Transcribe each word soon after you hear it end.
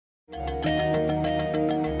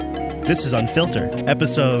This is Unfiltered,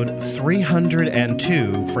 episode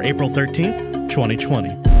 302 for April 13th,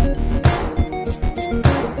 2020.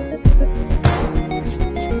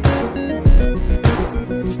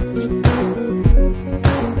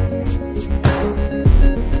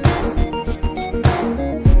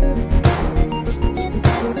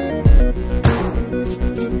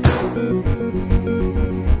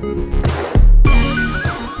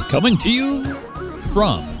 Coming to you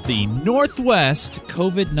from the Northwest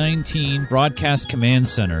COVID-19 Broadcast Command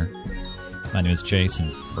Center. My name is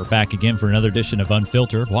Jason. We're back again for another edition of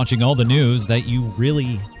Unfiltered, watching all the news that you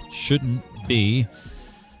really shouldn't be.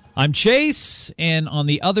 I'm Chase, and on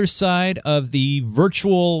the other side of the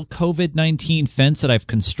virtual COVID-19 fence that I've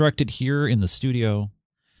constructed here in the studio,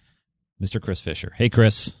 Mr. Chris Fisher. Hey,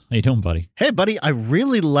 Chris. How you doing, buddy? Hey, buddy. I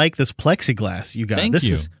really like this plexiglass you got. Thank this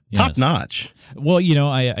you. is top-notch. Well, you know,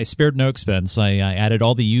 I spared no expense. I added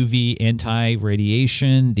all the UV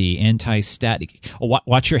anti-radiation, the anti-static. Oh,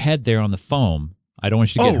 watch your head there on the foam. I don't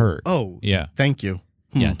want you to get hurt. Oh, yeah. Thank you.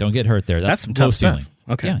 Yeah, don't get hurt there. That's some tough stuff.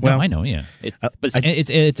 Okay. Yeah, well, no, I know, yeah. But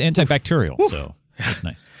it's antibacterial, so that's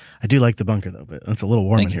nice. I do like the bunker, though, but it's a little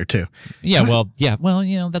warm in here, too. Yeah, well,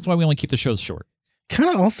 you know, that's why we only keep the shows short. Kind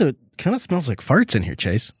of smells like farts in here,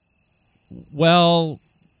 Chase. Well,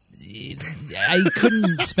 I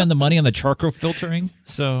couldn't spend the money on the charcoal filtering,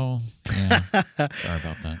 so yeah. Sorry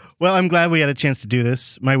about that. Well, I'm glad we had a chance to do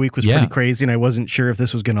this. My week was pretty crazy, and I wasn't sure if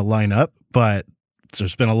this was going to line up, but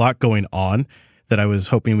there's been a lot going on that I was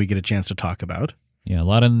hoping we get a chance to talk about. Yeah, a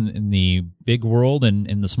lot in the big world and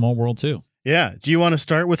in the small world, too. Yeah. Do you want to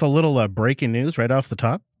start with a little breaking news right off the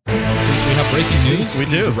top? We have breaking news? We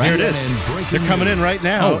do. Here it is. They're coming in right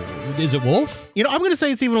now. Oh, is it Wolf? You know, I'm going to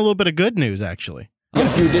say it's even a little bit of good news, actually. A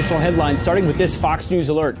few additional headlines, starting with this Fox News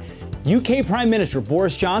alert. UK Prime Minister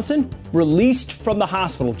Boris Johnson released from the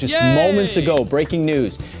hospital just moments ago. Breaking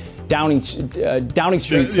news. Downing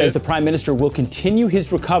Street says the Prime Minister will continue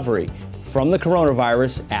his recovery from the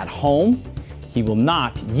coronavirus at home. He will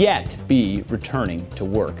not yet be returning to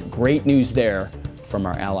work. Great news there from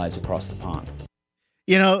our allies across the pond.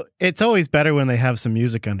 You know, it's always better when they have some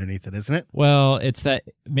music underneath it, isn't it? Well,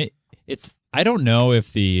 I don't know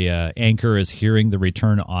if the anchor is hearing the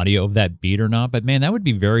return audio of that beat or not, but man, that would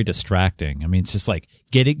be very distracting. I mean, it's just like,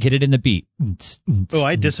 get it in the beat. Oh,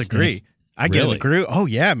 I disagree. I get in the groove. Oh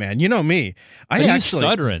yeah, man. You know me. He's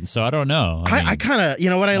stuttering, so I don't know. I kind of, you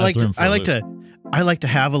know what I like to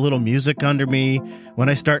have a little music under me when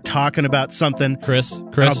I start talking about something. Chris.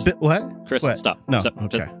 What? Chris, what? stop. No. Stop.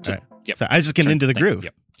 Okay. Stop. All right. Yep. So I was just getting into the groove.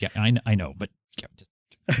 Yeah, I know, but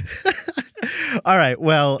all right.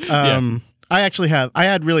 Well, I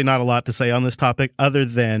had really not a lot to say on this topic other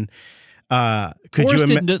than let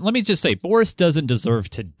me just say, Boris doesn't deserve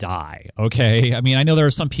to die, okay? I mean, I know there are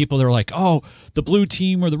some people that are like, oh, the blue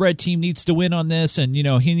team or the red team needs to win on this, and, you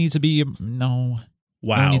know, he needs to be, no.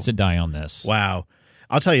 Wow. He needs to die on this. Wow.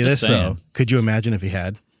 I'll tell you just this, saying. Though. Could you imagine if he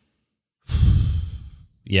had?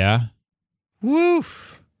 Yeah.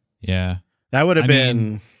 Woof. Yeah. That would have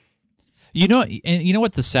been... You know, and you know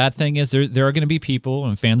what the sad thing is? There are going to be people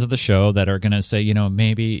and fans of the show that are going to say, you know,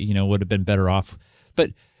 maybe, you know, would have been better off.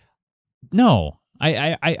 But no,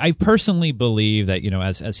 I personally believe that, you know,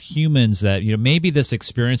 as humans that, you know, maybe this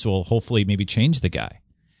experience will hopefully maybe change the guy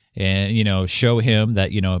and, you know, show him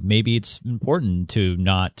that, you know, maybe it's important to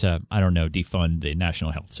not, defund the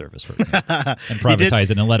National Health Service, for example, and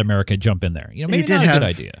privatize it and let America jump in there. You know, maybe not a good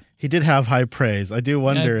idea. He did have high praise. I do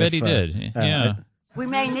wonder I bet he did. Yeah. We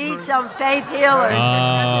may need some faith healers.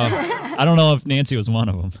 I don't know if Nancy was one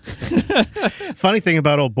of them. Funny thing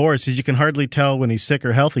about old Boris is you can hardly tell when he's sick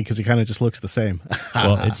or healthy because he kind of just looks the same.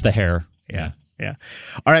 Well, it's the hair. Yeah.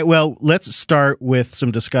 All right. Well, let's start with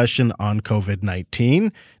some discussion on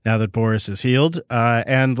COVID-19 now that Boris is healed.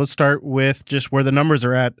 And let's start with just where the numbers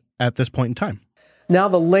are at this point in time. Now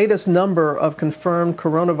the latest number of confirmed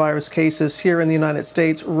coronavirus cases here in the United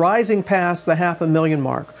States rising past the 500,000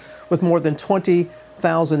 mark with more than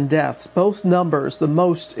 20,000 deaths. Both numbers the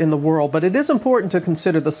most in the world, but it is important to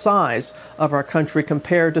consider the size of our country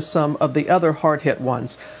compared to some of the other hard-hit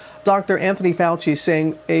ones. Dr. Anthony Fauci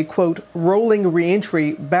saying a, quote, rolling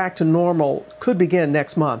reentry back to normal could begin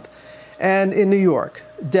next month. And in New York,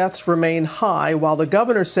 deaths remain high while the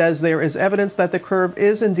governor says there is evidence that the curve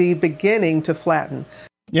is indeed beginning to flatten.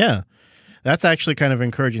 Yeah, that's actually kind of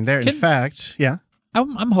encouraging there. In fact, yeah.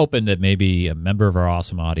 I'm hoping that maybe a member of our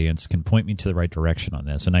awesome audience can point me to the right direction on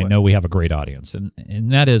this. And I know we have a great audience. And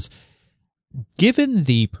that is, given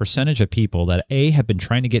the percentage of people that, A, have been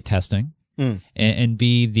trying to get testing, and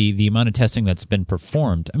B, the amount of testing that's been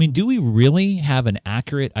performed. I mean, do we really have an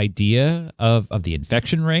accurate idea of the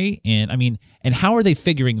infection rate? And I mean, and how are they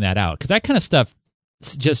figuring that out? Because that kind of stuff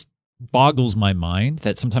just boggles my mind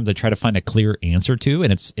that sometimes I try to find a clear answer to,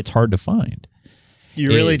 and it's hard to find. You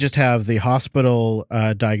really just have the hospital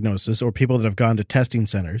diagnosis or people that have gone to testing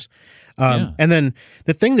centers. And then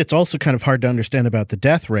the thing that's also kind of hard to understand about the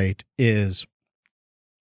death rate is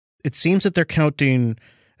it seems that they're counting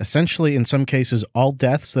essentially in some cases all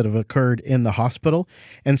deaths that have occurred in the hospital.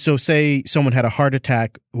 And so say someone had a heart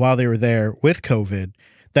attack while they were there with COVID,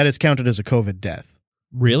 that is counted as a COVID death.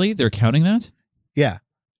 Really? They're counting that? Yeah.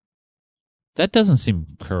 That doesn't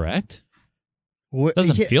seem correct.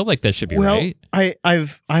 Doesn't feel like that should be right. I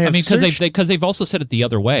mean, because they've also said it the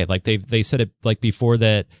other way. Like they said it like before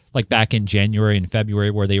that, like back in January and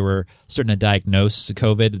February, where they were starting to diagnose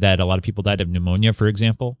COVID, that a lot of people died of pneumonia, for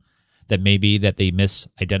example. That maybe that they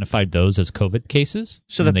misidentified those as COVID cases.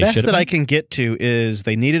 So the best that I can get to is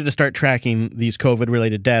they needed to start tracking these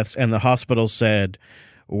COVID-related deaths, and the hospital said,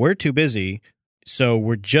 we're too busy, so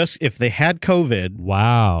we're just, if they had COVID.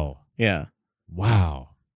 Wow. Yeah. Wow.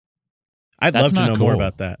 I'd love to know more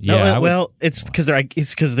about that. Yeah, it's because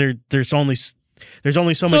there's only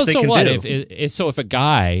so much they can do. If a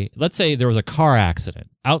guy, let's say there was a car accident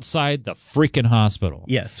outside the freaking hospital.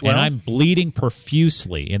 Yes. And I'm bleeding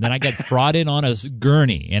profusely, and then I get brought in on a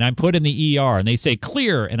gurney, and I'm put in the ER, and they say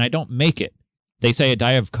clear, and I don't make it. They say I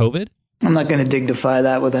die of COVID? I'm not going to dignify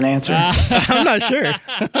that with an answer. I'm not sure.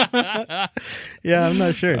 Yeah, I'm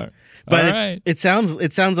not sure. But it sounds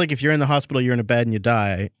like if you're in the hospital, you're in a bed and you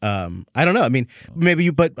die. I don't know. I mean,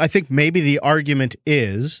 but I think maybe the argument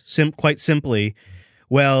is quite simply,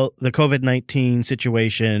 well, the COVID-19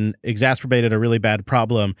 situation exacerbated a really bad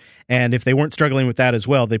problem, and if they weren't struggling with that as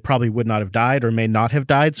well, they probably would not have died or may not have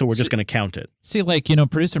died. So we're just going to count it. See, like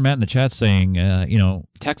producer Matt in the chat saying,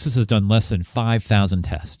 Texas has done less than 5,000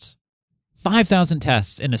 tests. 5,000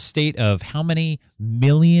 tests in a state of how many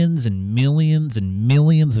millions and millions and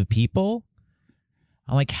millions of people?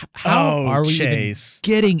 I'm like, how are we even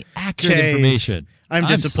getting accurate information? I'm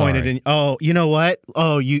disappointed in. Oh, you know what?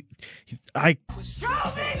 Oh, what do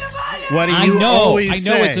you always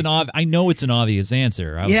say? I know it's an obvious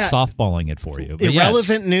answer. I was softballing it for you. But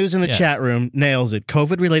Irrelevant news in the chat room nails it.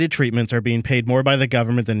 COVID-related treatments are being paid more by the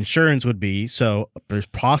government than insurance would be, so there's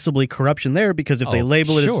possibly corruption there because if they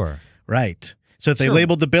label it as right. So if they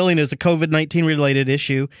labeled the billing as a COVID-19 related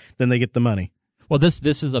issue, then they get the money. Well, this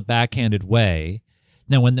is a backhanded way.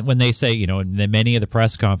 Now, when they say, in many of the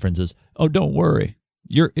press conferences, oh, don't worry,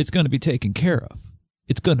 it's going to be taken care of.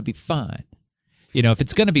 It's going to be fine. If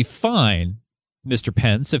it's going to be fine, Mr.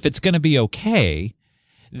 Pence, if it's going to be okay,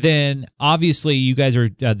 then obviously you guys are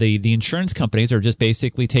the insurance companies are just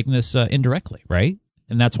basically taking this indirectly, right?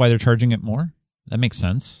 And that's why they're charging it more. That makes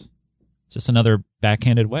sense. It's just another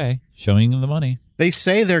backhanded way showing them the money. They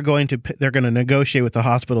say they're going to negotiate with the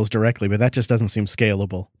hospitals directly, but that just doesn't seem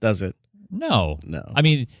scalable, does it? No. I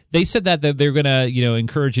mean, they said that they're going to,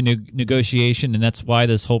 encourage a negotiation, and that's why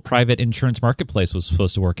this whole private insurance marketplace was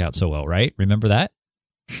supposed to work out so well, right? Remember that?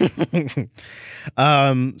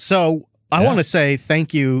 So I want to say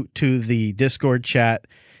thank you to the Discord chat.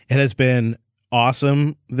 It has been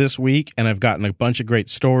awesome this week, and I've gotten a bunch of great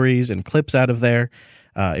stories and clips out of there.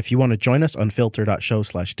 If you want to join us,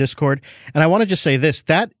 unfilter.show/Discord. And I want to just say this,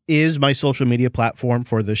 that is my social media platform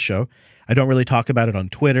for this show. I don't really talk about it on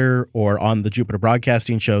Twitter or on the Jupiter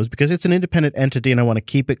Broadcasting shows because it's an independent entity and I want to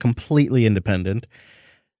keep it completely independent,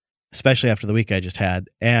 especially after the week I just had.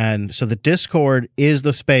 And so the Discord is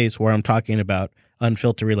the space where I'm talking about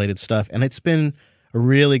unfilter related stuff. And it's been a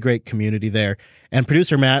really great community there. And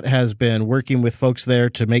producer Matt has been working with folks there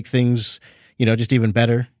to make things, just even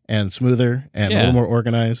better and smoother and a little more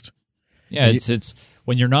organized. Yeah, it's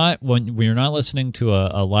when you're not listening to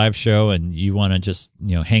a live show and you want to just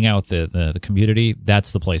hang out with the community,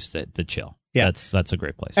 that's the place to chill. Yeah, that's a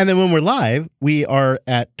great place. And then when we're live, we are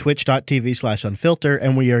at twitch.tv/unfilter,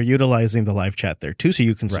 and we are utilizing the live chat there too, so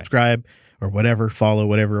you can subscribe or whatever, follow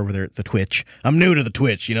whatever over there at the Twitch. I'm new to the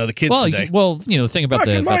Twitch, the kids today. The thing about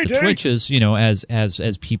the Twitch is,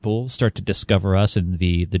 as people start to discover us in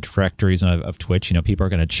the directories of Twitch, people are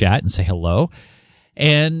going to chat and say hello.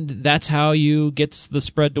 And that's how you get the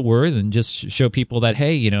spread to word and just show people that,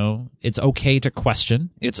 hey, it's okay to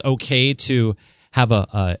question. It's okay to have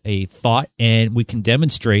a thought, and we can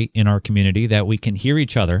demonstrate in our community that we can hear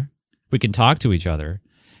each other, we can talk to each other,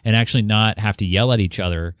 and actually not have to yell at each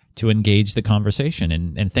other to engage the conversation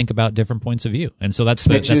and think about different points of view. And so that's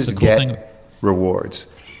the cool thing. Rewards.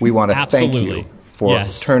 We want to thank you for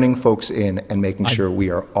turning folks in and making sure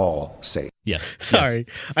we are all safe. Yes. Sorry.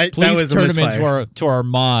 Yes. Please turn them into our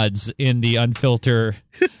mods in the Unfilter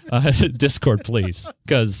Discord, please,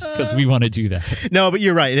 because we want to do that. No, but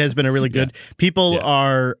you're right. It has been a really good. People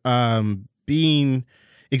are being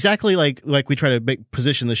exactly like we try to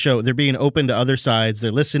position the show. They're being open to other sides.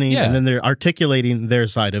 They're listening, and then they're articulating their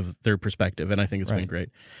side of their perspective. And I think it's been great.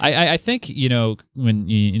 I think when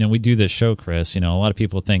we do this show, Chris, a lot of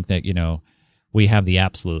people think that we have the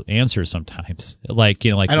absolute answer sometimes. I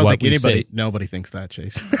don't think nobody thinks that,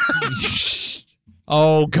 Chase.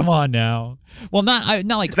 Oh, come on now. Well, not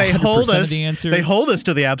like they 100% hold us. Of the answer. They hold us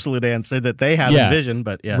to the absolute answer that they have in vision,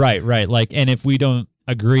 but right. And if we don't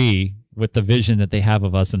agree with the vision that they have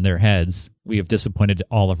of us in their heads, we have disappointed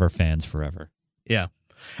all of our fans forever. Yeah.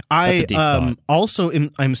 I'm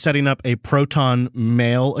setting up a Proton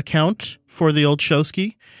Mail account for the old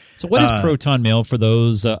Showski. So what is Proton Mail for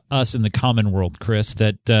those us in the common world, Chris,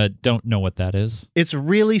 that don't know what that is? It's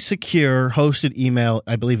really secure hosted email,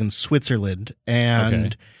 I believe, in Switzerland,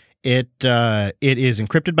 and it is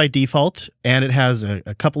encrypted by default, and it has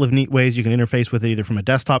a couple of neat ways you can interface with it, either from a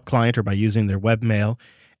desktop client or by using their webmail,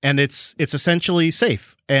 and it's essentially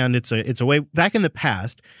safe. And it's a way. Back in the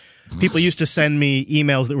past, people used to send me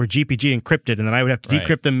emails that were GPG encrypted, and then I would have to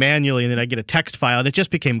decrypt them manually, and then I'd get a text file, and it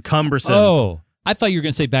just became cumbersome. Oh. I thought you were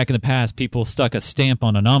going to say back in the past, people stuck a stamp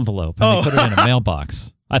on an envelope and they put it in a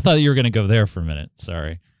mailbox. I thought you were going to go there for a minute.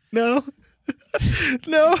 Sorry. No.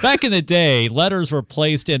 No. Back in the day, letters were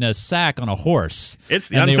placed in a sack on a horse. It's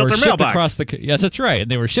the unfiltered mailbox. Yes, that's right. And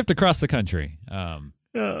they were shipped across the country.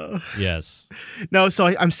 Yes. No, so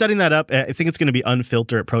I'm setting that up. I think it's going to be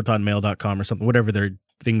unfilter at protonmail.com or something, whatever their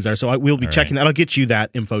things are. So we'll be checking that. I'll get you that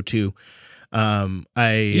info too. But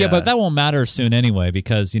that won't matter soon anyway,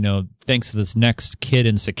 because thanks to this next Kid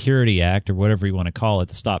and Security Act or whatever you want to call it,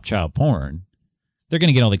 to stop child porn, they're going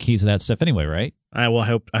to get all the keys to that stuff anyway, right? I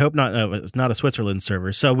hope not. It's not a Switzerland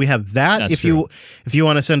server, so we have that. That's if true. you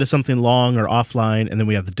want to send us something long or offline, and then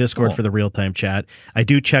we have the Discord for the real time chat. I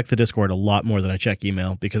do check the Discord a lot more than I check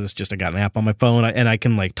email because it's just I got an app on my phone and I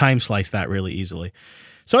can time slice that really easily.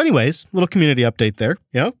 So, anyways, little community update there.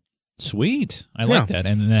 Yeah. Sweet. I like that.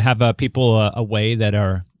 And have people a way that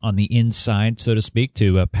are on the inside, so to speak,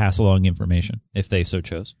 to pass along information if they so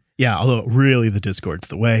chose. Yeah, although really the Discord's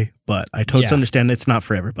the way, but I totally understand it's not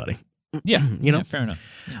for everybody. Yeah, fair enough.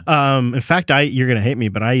 In fact, you're going to hate me,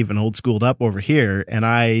 but I even old schooled up over here and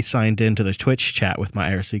I signed into the Twitch chat with my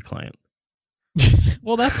IRC client.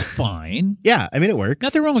 Well, that's fine. Yeah, I mean, it works.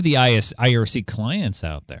 Nothing wrong with the IRC clients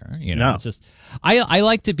out there. No. It's just I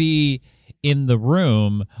like to be in the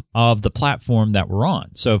room of the platform that we're on.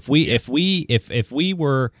 So if we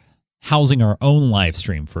were housing our own live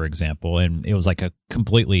stream, for example, and it was like a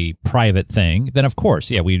completely private thing, then of course,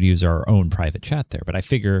 we'd use our own private chat there. But I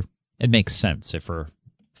figure it makes sense if we're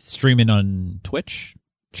streaming on Twitch,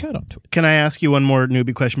 chat on Twitch. Can I ask you one more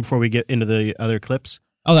newbie question before we get into the other clips?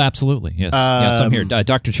 Oh, absolutely. Yes. Yes, I'm here.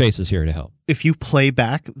 Dr. Chase is here to help. If you play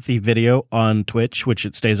back the video on Twitch, which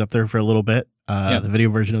it stays up there for a little bit, the video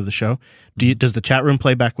version of the show, does the chat room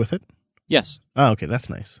play back with it? Yes. Oh, okay. That's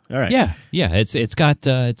nice. All right. Yeah. It's got,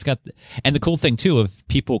 and the cool thing too, if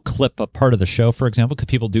people clip a part of the show, for example, because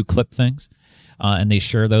people do clip things, and they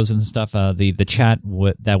share those and stuff, the chat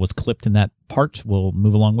that was clipped in that part will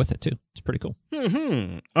move along with it too. It's pretty cool.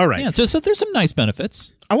 Mm-hmm. All right. Yeah. So there's some nice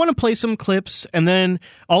benefits. I want to play some clips, and then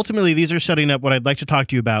ultimately these are setting up what I'd like to talk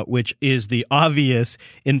to you about, which is the obvious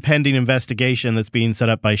impending investigation that's being set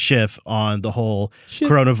up by Schiff on the whole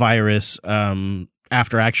coronavirus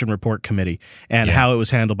after action report committee and how it was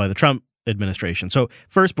handled by the Trump administration. So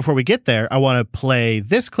first, before we get there, I want to play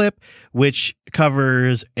this clip, which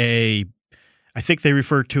covers I think they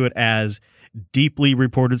refer to it as deeply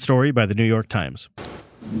reported story by the New York Times.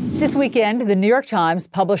 This weekend, the New York Times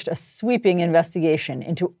published a sweeping investigation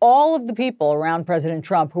into all of the people around President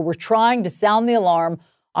Trump who were trying to sound the alarm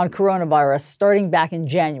on coronavirus starting back in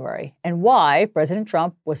January, and why President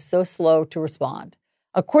Trump was so slow to respond.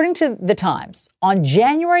 According to the Times, on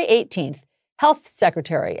January 18th, Health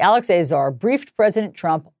Secretary Alex Azar briefed President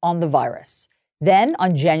Trump on the virus. Then,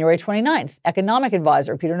 on January 29th, Economic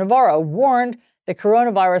Advisor Peter Navarro warned that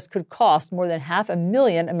coronavirus could cost more than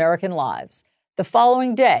 500,000 American lives. The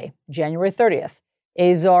following day, January 30th,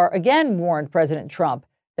 Azar again warned President Trump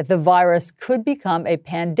that the virus could become a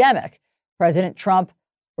pandemic. President Trump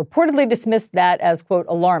reportedly dismissed that as, quote,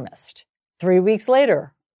 alarmist. 3 weeks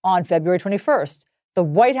later, on February 21st, the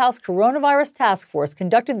White House Coronavirus Task Force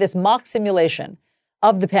conducted this mock simulation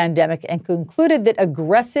of the pandemic and concluded that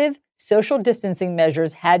aggressive social distancing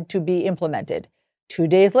measures had to be implemented. 2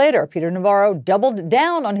 days later, Peter Navarro doubled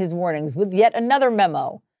down on his warnings with yet another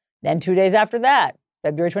memo. Then 2 days after that,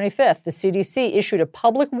 February 25th, the CDC issued a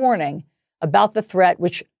public warning about the threat,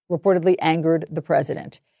 which reportedly angered the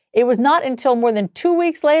president. It was not until more than 2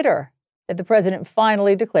 weeks later that the president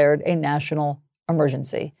finally declared a national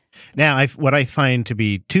emergency. Now, what I find to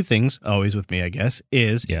be two things, always with me, I guess,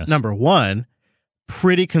 is number one,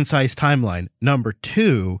 pretty concise timeline. Number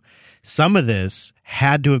two, some of this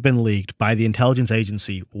had to have been leaked by the intelligence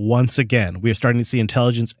agency once again. We are starting to see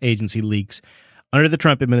intelligence agency leaks under the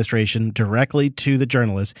Trump administration directly to the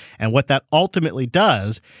journalists. And what that ultimately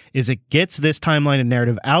does is it gets this timeline and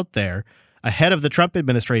narrative out there ahead of the Trump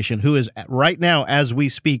administration, who is right now, as we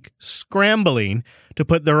speak, scrambling to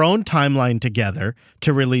put their own timeline together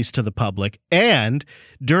to release to the public. And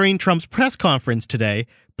during Trump's press conference today,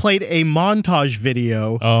 played a montage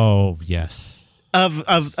video. Oh, yes. Of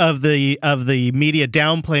the media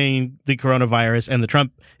downplaying the coronavirus and the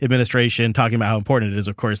Trump administration, talking about how important it is.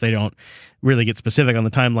 Of course, they don't really get specific on the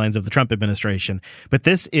timelines of the Trump administration. But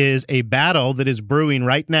this is a battle that is brewing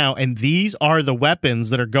right now, and these are the weapons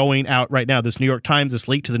that are going out right now. This New York Times, this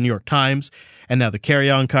leak to the New York Times, and now the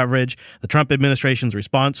carry-on coverage, the Trump administration's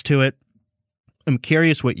response to it. I'm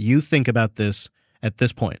curious what you think about this at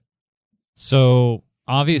this point. So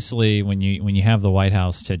obviously, when you have the White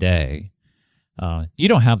House today, you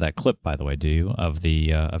don't have that clip, by the way, do you, of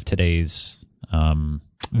the of today's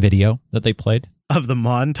video that they played? Of the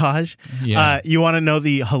montage? Yeah. You want to know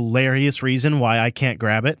the hilarious reason why I can't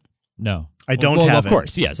grab it? No. I don't have have it. Of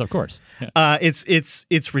course, yes, of course. Yeah.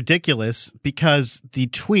 It's ridiculous because the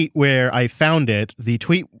tweet where I found it, the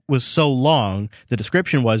tweet was so long, the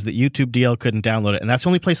description was that YouTube DL couldn't download it. And that's the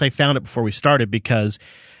only place I found it before we started because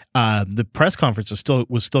the press conference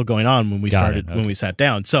was still going on when we when we sat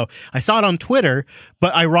down. So I saw it on Twitter,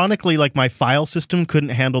 but ironically, like my file system couldn't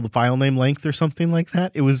handle the file name length or something like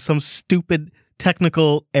that. It was some stupid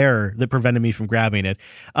technical error that prevented me from grabbing it.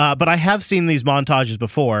 But I have seen these montages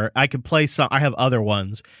before. I could play some. I have other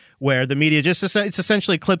ones where the media it's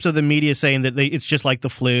essentially clips of the media saying that it's just like the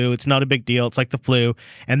flu. It's not a big deal. It's like the flu.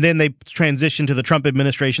 And then they transition to the Trump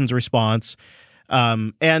administration's response.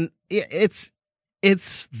 And it's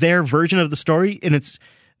their version of the story, and it's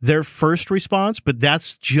their first response, but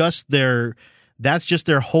that's just their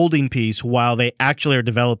holding piece while they actually are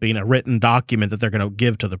developing a written document that they're going to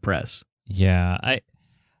give to the press. Yeah,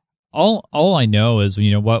 all I know is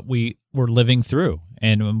what we were living through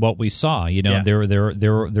and what we saw. There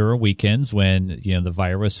were weekends when the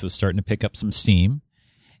virus was starting to pick up some steam,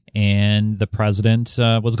 and the president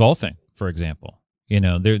was golfing, for example.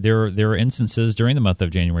 There are instances during the month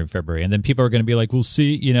of January and February, and then people are going to be like, well,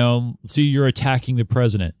 see, you're attacking the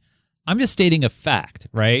president. I'm just stating a fact,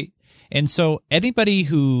 right? And so anybody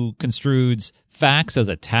who construes facts as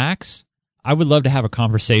attacks, I would love to have a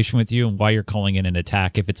conversation with you and why you're calling it an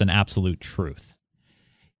attack if it's an absolute truth.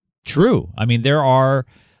 True. I mean, there are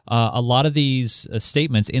a lot of these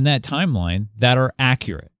statements in that timeline that are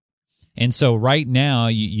accurate. And so right now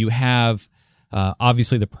you have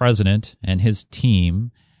obviously the president and his team,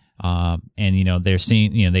 and they're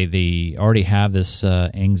seeing, they already have this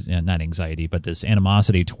not anxiety, but this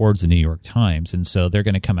animosity towards the New York Times, and so they're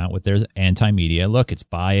going to come out with their anti-media. Look, it's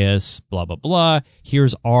bias, blah blah blah.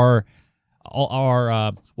 Here's our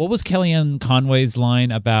what was Kellyanne Conway's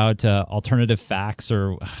line about alternative facts,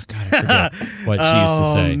 or God, I forget what she used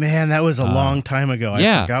to say. Oh man, that was a long time ago.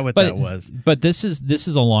 I forgot what that was. But this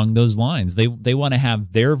is along those lines. They want to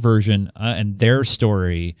have their version and their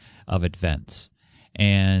story of events.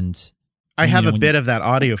 And I have a bit of that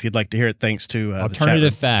audio if you'd like to hear it. Thanks to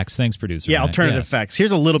alternative facts. Thanks, producer. Yeah, alternative facts.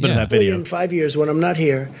 Here's a little bit of that video. In 5 years, when I'm not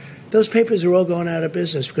here, those papers are all going out of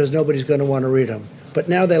business because nobody's going to want to read them. But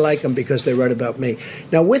now they like them because they write about me.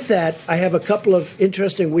 Now, with that, I have a couple of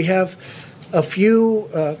interesting. We have a few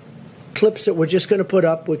clips that we're just going to put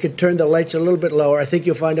up. We could turn the lights a little bit lower. I think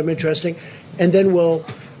you'll find them interesting. And then we'll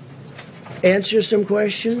answer some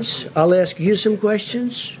questions. I'll ask you some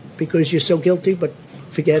questions because you're so guilty, but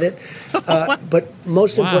forget it. But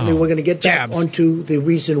most importantly, we're going to get back onto the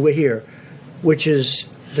reason we're here, which is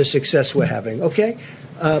the success we're having. Okay?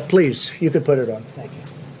 Please, you could put it on. Thank you.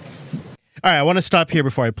 All right, I want to stop here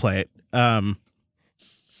before I play it. I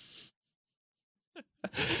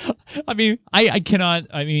mean, I cannot.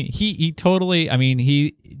 I mean, he totally. I mean,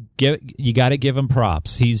 you got to give him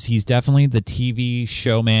props. He's definitely the TV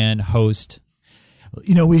showman host.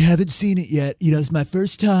 We haven't seen it yet. It's my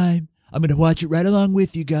first time. I'm going to watch it right along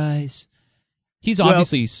with you guys. He's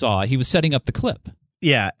obviously saw. He was setting up the clip.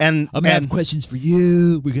 Yeah, and I'm going to have questions for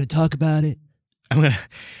you. We're going to talk about it.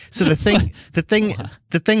 So the thing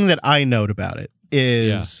that I note about it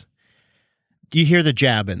is you hear the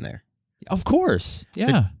jab in there. Of course.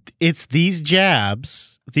 Yeah. It's these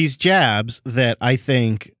jabs that I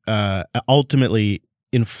think ultimately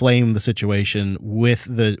inflame the situation with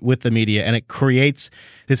the media, and it creates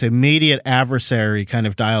this immediate adversary kind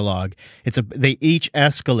of dialogue. They each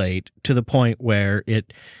escalate to the point where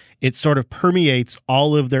it sort of permeates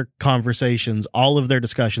all of their conversations, all of their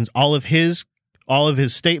discussions, all of his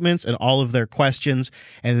statements and all of their questions.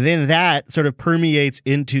 And then that sort of permeates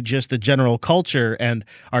into just the general culture and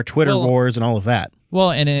our Twitter wars and all of that.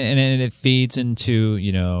 Well, and it feeds into,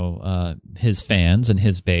 his fans and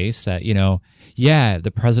his base that,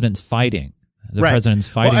 the president's fighting. The president's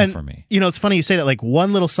fighting for me. It's funny you say that, like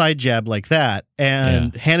one little side jab like that,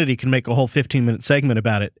 and Hannity can make a whole 15-minute segment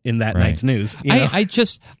about it in that night's news. I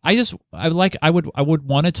would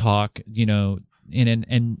want to talk,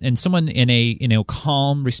 and someone in a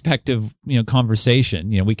calm, respective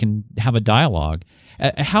conversation. We can have a dialogue.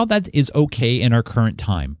 How that is okay in our current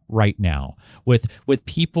time right now with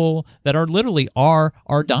people that are literally are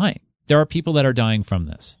dying. There are people that are dying from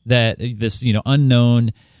this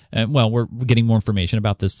unknown. We're getting more information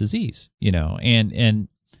about this disease, and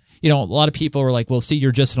a lot of people are like, well, see,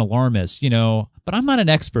 you're just an alarmist, but I'm not an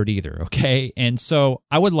expert either. Okay. And so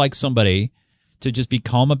I would like somebody to just be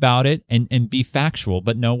calm about it and be factual,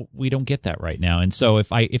 but no, we don't get that right now. And so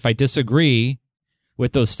if I disagree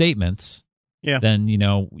with those statements, then,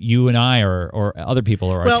 you and I or other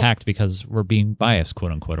people are attacked because we're being biased,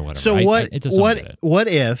 quote unquote, or whatever. So now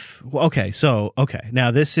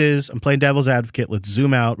I'm playing devil's advocate. Let's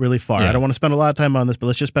zoom out really far. I don't want to spend a lot of time on this, but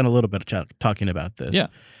let's just spend a little bit of talking about this. Yeah.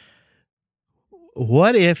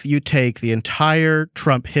 What if you take the entire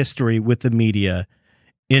Trump history with the media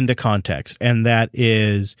into context, and that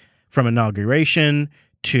is from inauguration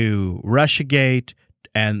to Russiagate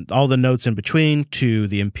and all the notes in between to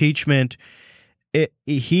the impeachment?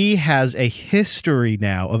 He has a history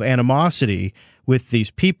now of animosity with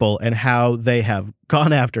these people and how they have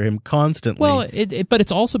gone after him constantly. Well, but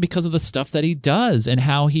it's also because of the stuff that he does and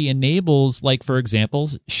how he enables, like, for example,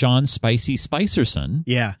 Sean Spicy Spicerson.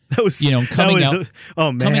 Yeah, that was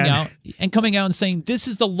coming out and saying this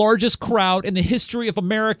is the largest crowd in the history of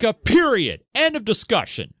America. Period. End of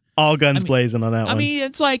discussion. All guns blazing on that one. I mean,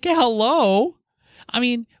 it's like, hello. I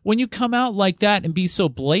mean, when you come out like that and be so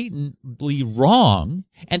blatantly wrong,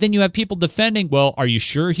 and then you have people defending, well, are you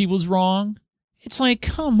sure he was wrong? It's like,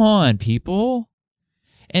 come on, people.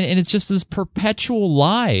 And it's just this perpetual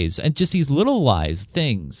lies and just these little lies,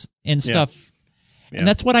 things and stuff. Yeah. And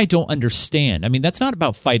that's what I don't understand. I mean, that's not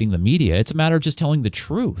about fighting the media. It's a matter of just telling the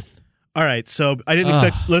truth. All right, so I didn't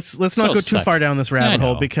expect. Let's not go too far down this rabbit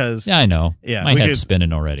hole because I know. Yeah, my head's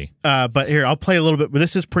spinning already. But here, I'll play a little bit. But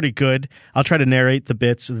this is pretty good. I'll try to narrate the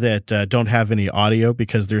bits that don't have any audio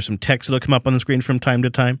because there's some text that'll come up on the screen from time to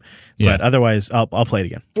time. Yeah. But otherwise, I'll play it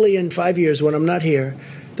again. In 5 years, when I'm not here,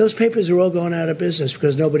 those papers are all going out of business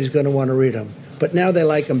because nobody's going to want to read them. But now they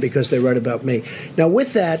like them because they read about me. Now,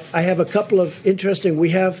 with that, I have a couple of interesting. We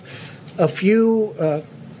have a few.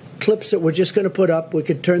 Clips that we're just going to put up. We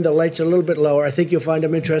could turn the lights a little bit lower. I think you'll find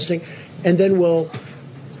them interesting. And then we'll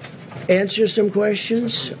answer some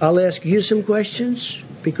questions. I'll ask you some questions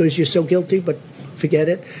because you're so guilty, but forget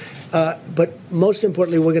it. But most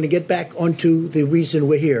importantly, we're going to get back onto the reason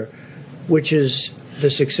we're here, which is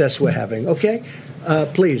the success we're having. Okay?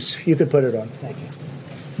 Please, you could put it on. Thank you.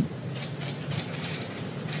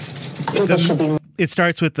 It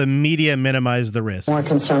starts with the media minimize the risk. More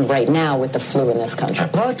concerned right now with the flu in this country.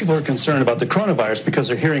 A lot of people are concerned about the coronavirus because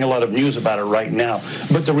they're hearing a lot of news about it right now.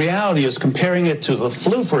 But the reality is, comparing it to the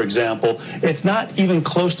flu, for example, it's not even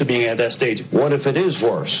close to being at that stage. What if it is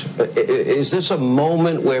worse? Is this a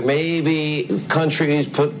moment where maybe countries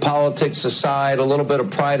put politics aside, a little bit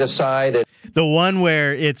of pride aside? The one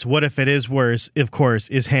where it's what if it is worse, of course,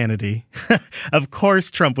 is Hannity. Of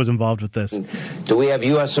course Trump was involved with this. Do we have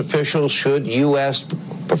U.S. officials? Should U.S.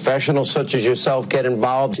 professionals such as yourself get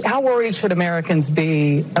involved? How worried should Americans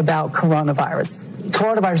be about coronavirus?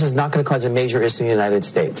 Coronavirus is not going to cause a major issue in the United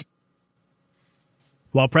States.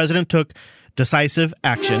 While President took decisive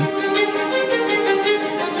action,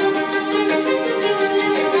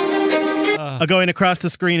 going across the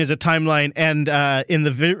screen is a timeline, and in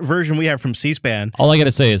the version we have from C-SPAN, all I got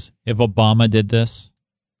to say is if Obama did this,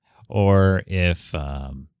 or if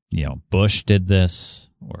Bush did this,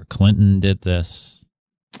 or Clinton did this,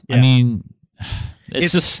 I mean,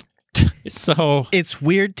 it's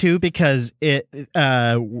weird too because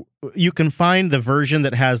you can find the version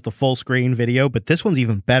that has the full screen video, but this one's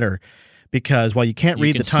even better because while you can't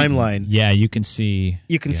read the timeline, you can see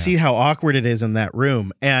see how awkward it is in that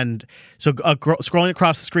room. And so scrolling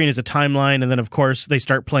across the screen is a timeline, and then of course they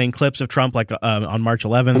start playing clips of Trump like on March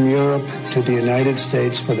 11th. From Europe to the United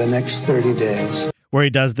States for the next 30 days. Where he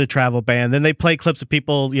does the travel ban. Then they play clips of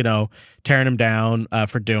people, tearing him down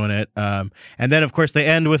for doing it. And then, of course, they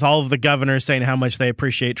end with all of the governors saying how much they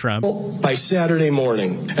appreciate Trump. By Saturday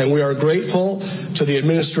morning. And we are grateful to the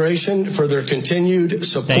administration for their continued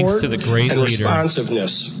support Thanks to the great and leader.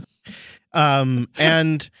 responsiveness.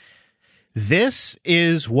 And this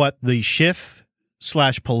is what the Schiff/Pelosi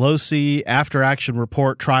after action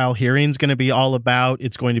report trial hearing is going to be all about.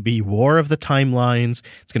 It's going to be war of the timelines.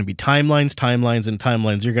 It's going to be timelines, and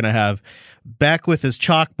timelines. You're going to have Beck with his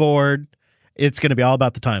chalkboard. It's going to be all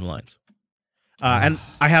about the timelines. And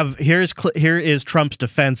I have here is Trump's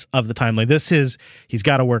defense of the timeline. He's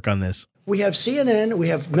got to work on this. We have CNN, we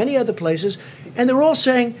have many other places, and they're all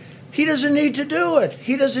saying he doesn't need to do it.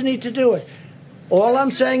 He doesn't need to do it. All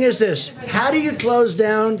I'm saying is this: how do you close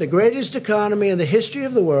down the greatest economy in the history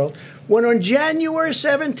of the world when on January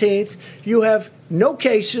 17th you have no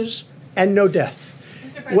cases and no death?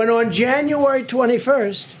 When on January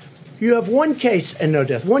 21st you have one case and no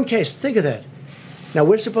death. One case. Think of that. Now,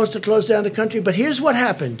 we're supposed to close down the country, but here's what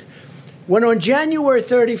happened. When on January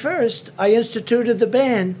 31st I instituted the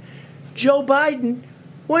ban, Joe Biden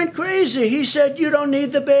went crazy. He said, you don't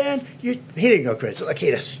need the ban. He didn't go crazy. Like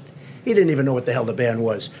he didn't even know what the hell the ban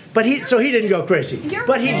was. So he didn't go crazy.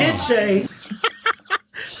 But he did say...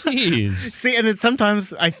 Jeez. See, and then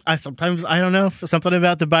sometimes I don't know, something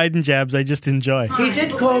about the Biden jabs I just enjoy. He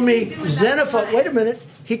did call me xenophobic. Wait a minute.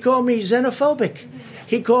 He called me xenophobic.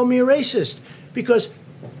 He called me a racist because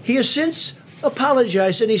he has since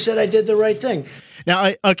apologized and he said I did the right thing. Now,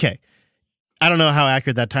 I don't know how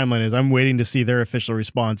accurate that timeline is. I'm waiting to see their official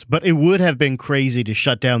response. But it would have been crazy to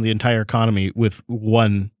shut down the entire economy with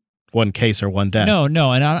one case or one death.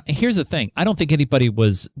 No. And here's the thing. I don't think anybody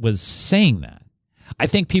was saying that. I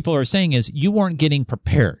think people are saying is you weren't getting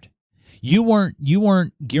prepared. You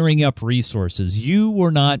weren't gearing up resources. You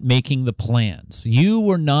were not making the plans. You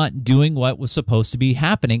were not doing what was supposed to be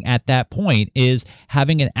happening at that point, is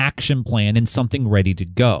having an action plan and something ready to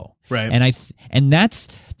go. Right. And that's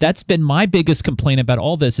been my biggest complaint about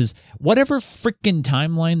all this is whatever freaking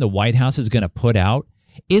timeline the White House is going to put out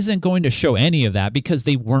isn't going to show any of that because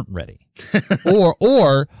they weren't ready.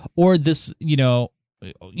 or this,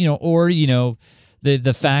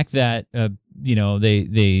 the fact that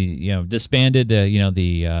they disbanded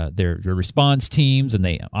their response teams, and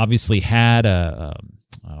they obviously had a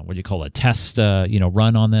test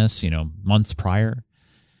run on this months prior.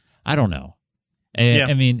 I don't know.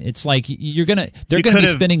 I mean, it's like they're gonna be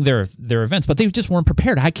spinning their events, but they just weren't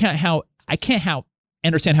prepared. I can't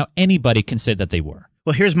understand how anybody can say that they were.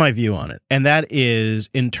 Well, here's my view on it, and that is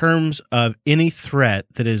in terms of any threat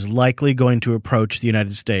that is likely going to approach the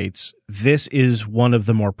United States, this is one of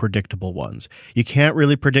the more predictable ones. You can't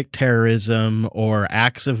really predict terrorism or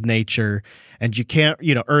acts of nature, and you can't,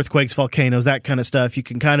 earthquakes, volcanoes, that kind of stuff. You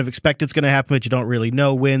can kind of expect it's going to happen, but you don't really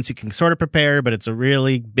know when, so you can sort of prepare, but it's a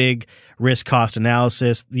really big risk-cost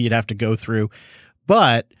analysis that you'd have to go through.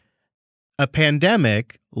 But a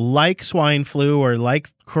pandemic like swine flu or like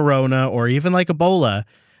corona or even like Ebola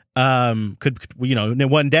could, in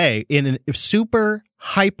one day in a super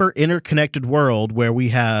hyper interconnected world where we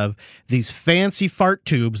have these fancy fart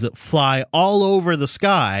tubes that fly all over the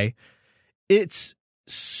sky, it's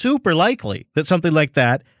super likely that something like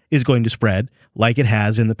that is going to spread like it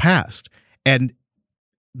has in the past. And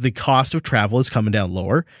the cost of travel is coming down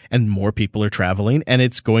lower and more people are traveling, and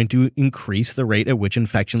it's going to increase the rate at which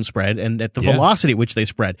infections spread and at the velocity at which they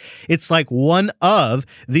spread. It's like one of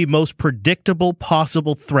the most predictable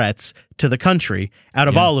possible threats to the country out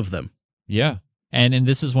of all of them. Yeah. And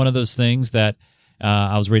this is one of those things that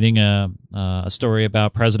I was reading a story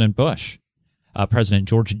about President Bush, President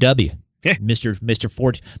George W.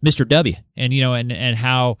 Mr. W. And, and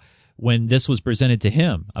how when this was presented to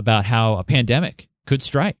him about how a pandemic could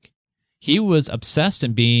strike, he was obsessed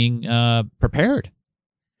in being prepared.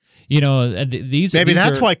 These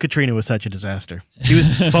that's why Katrina was such a disaster. He was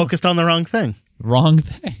focused on the wrong thing.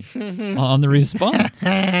 On the response.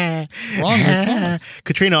 Wrong response.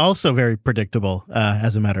 Katrina also very predictable,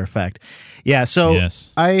 as a matter of fact. Yeah. So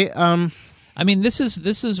yes. I mean, this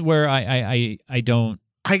is where I don't.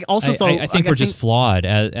 I also thought I think we're just flawed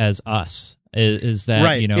as us. Is that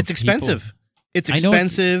right? It's expensive. People, it's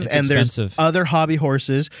expensive, it's and expensive. There's other hobby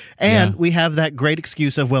horses, and we have that great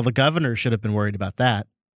excuse of, well, the governor should have been worried about that.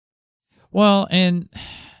 Well, and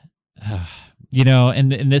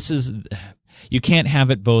and this is You can't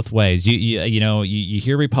have it both ways. You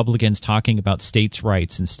hear Republicans talking about states'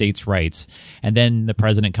 rights, and then the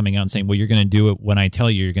president coming out and saying, "Well, you're going to do it when I tell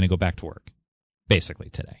you you're going to go back to work," basically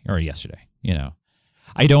today or yesterday.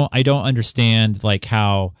 I don't understand like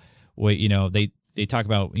how they talk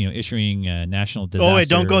about issuing national disaster. Oh wait,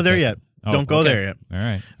 don't go there yet. Don't go there yet. All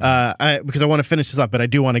right. Because I want to finish this up, but I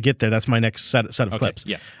do want to get there. That's my next set of clips.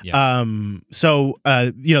 Yeah. So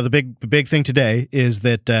the big thing today is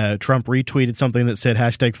that Trump retweeted something that said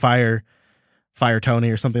 #fire Tony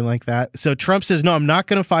or something like that. So Trump says, "No, I'm not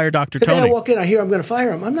going to fire Dr. Today Tony." I walk in, I hear I'm going to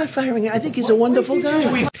fire him. I'm not firing him. I think he's a wonderful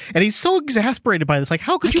guy. And he's so exasperated by this. Like,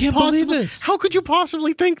 how could you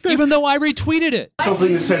possibly think this? Even though I retweeted it.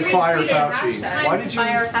 Something that said fire Fauci. Why did you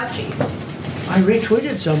fire Fauci? I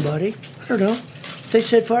retweeted somebody. I don't know. They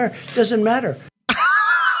said fire. Doesn't matter.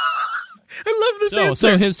 I love this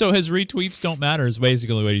answer. So his retweets don't matter is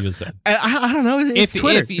basically what he just said. I don't know. It's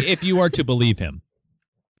Twitter. If you are to believe him.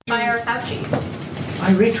 Fire Fauci.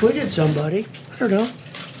 I retweeted somebody. I don't know.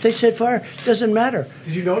 They said fire. Doesn't matter.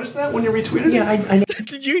 Did you notice that when you retweeted it? Yeah, I know.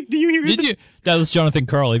 Do you hear that? That was Jonathan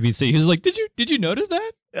Karl, ABC. He was like, did you notice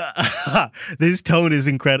that? This tone is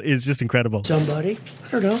just incredible. Somebody.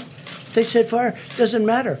 I don't know. They said fire. Doesn't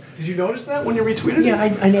matter. Did you notice that when you retweeted it?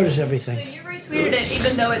 Yeah, I noticed everything. So you retweeted it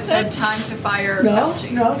even though it said time to fire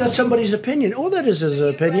Fauci? No, that's somebody's opinion. All that is an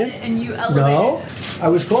opinion. And you elevated it. I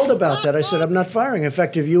was called about that. I said, I'm not firing. In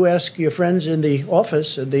fact, if you ask your friends in the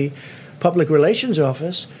office, in the public relations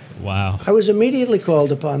office, wow, I was immediately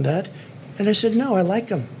called upon that. And I said, no, I like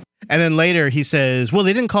them. And then later he says, well,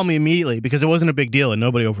 they didn't call me immediately because it wasn't a big deal and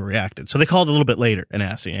nobody overreacted. So they called a little bit later and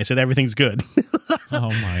asked me. I said, everything's good. Oh,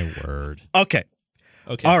 my word. Okay.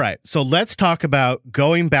 All right. So let's talk about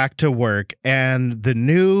going back to work and the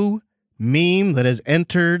new meme that has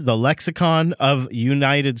entered the lexicon of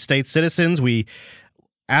United States citizens. We,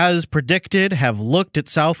 as predicted, have looked at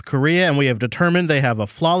South Korea and we have determined they have a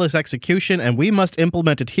flawless execution and we must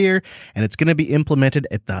implement it here. And it's going to be implemented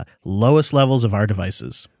at the lowest levels of our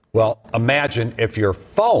devices. Well, imagine if your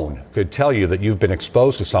phone could tell you that you've been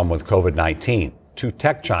exposed to someone with COVID-19. Two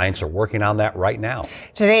tech giants are working on that right now.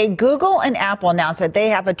 Today, Google and Apple announced that they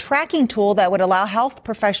have a tracking tool that would allow health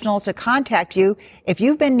professionals to contact you if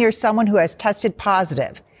you've been near someone who has tested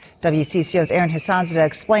positive. WCCO's Aaron Hassanzadeh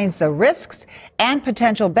explains the risks and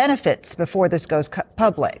potential benefits before this goes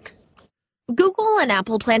public. Google and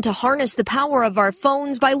Apple plan to harness the power of our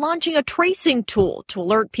phones by launching a tracing tool to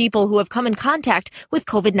alert people who have come in contact with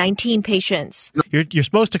COVID-19 patients. You're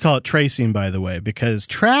supposed to call it tracing, by the way, because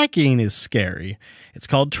tracking is scary. It's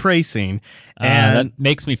called tracing. And that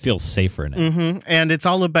makes me feel safer in it. Mm-hmm, and it's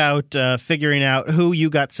all about figuring out who you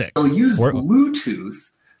got sick. They'll use Bluetooth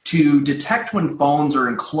to detect when phones are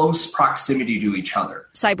in close proximity to each other.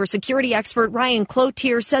 Cybersecurity expert Ryan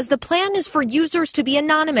Cloutier says the plan is for users to be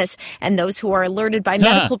anonymous, and those who are alerted by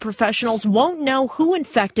medical professionals won't know who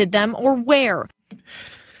infected them or where.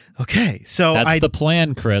 Okay, so that's the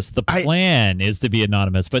plan, Chris. The plan is to be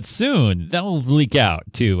anonymous, but soon that will leak out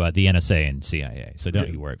to the NSA and CIA. So don't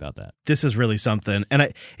you worry about that. This is really something,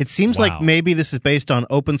 and it seems like maybe this is based on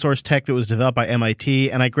open source tech that was developed by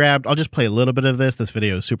MIT. And I'll just play a little bit of this. This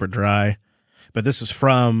video is super dry, but this is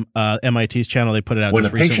from MIT's channel. They put it out when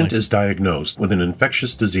just a patient recently. is diagnosed with an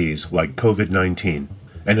infectious disease like COVID-19.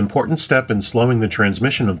 An important step in slowing the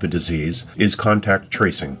transmission of the disease is contact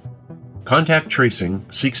tracing. Contact tracing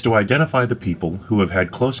seeks to identify the people who have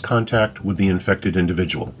had close contact with the infected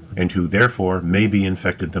individual and who therefore may be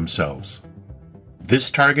infected themselves.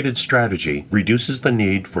 This targeted strategy reduces the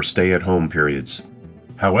need for stay-at-home periods.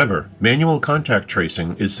 However, manual contact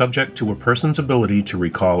tracing is subject to a person's ability to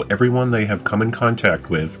recall everyone they have come in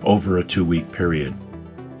contact with over a 2-week period.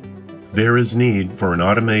 There is need for an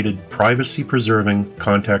automated, privacy-preserving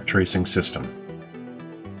contact tracing system.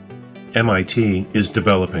 MIT is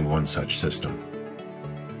developing one such system.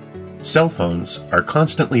 Cell phones are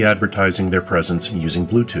constantly advertising their presence using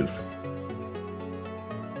Bluetooth.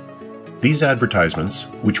 These advertisements,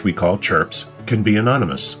 which we call chirps, can be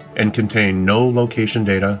anonymous and contain no location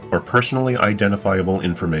data or personally identifiable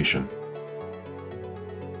information.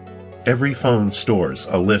 Every phone stores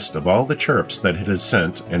a list of all the chirps that it has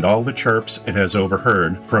sent and all the chirps it has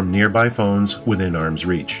overheard from nearby phones within arm's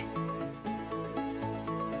reach.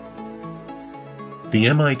 The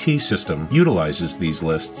MIT system utilizes these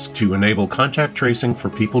lists to enable contact tracing for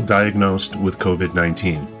people diagnosed with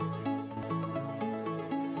COVID-19.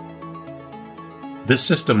 This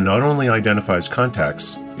system not only identifies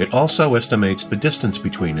contacts, it also estimates the distance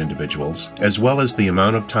between individuals, as well as the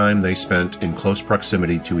amount of time they spent in close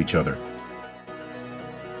proximity to each other.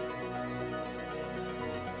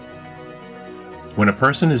 When a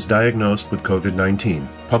person is diagnosed with COVID-19,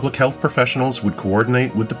 public health professionals would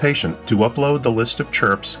coordinate with the patient to upload the list of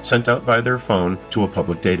chirps sent out by their phone to a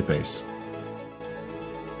public database.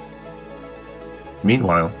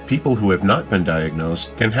 Meanwhile, people who have not been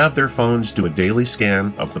diagnosed can have their phones do a daily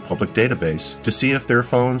scan of the public database to see if their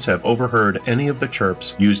phones have overheard any of the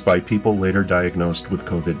chirps used by people later diagnosed with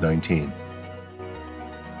COVID-19.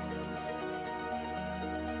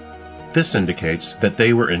 This indicates that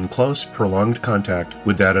they were in close, prolonged contact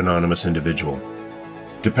with that anonymous individual.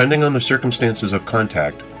 Depending on the circumstances of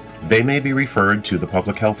contact, they may be referred to the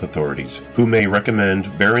public health authorities, who may recommend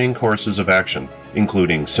varying courses of action,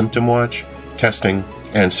 including symptom watch, testing,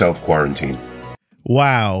 and self-quarantine.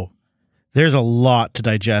 Wow. There's a lot to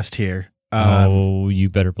digest here. You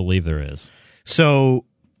better believe there is. So,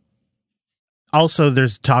 also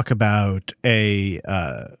there's talk about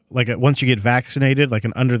once you get vaccinated, like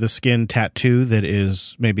an under-the-skin tattoo that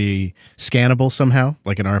is maybe scannable somehow,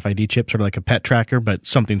 like an RFID chip, sort of like a pet tracker, but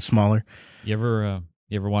something smaller. You ever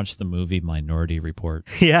watch the movie Minority Report?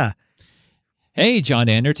 Yeah. Hey, John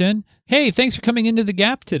Anderton. Hey, thanks for coming into the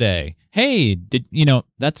Gap today. Hey,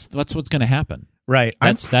 that's what's going to happen. Right.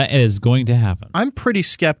 That is going to happen. I'm pretty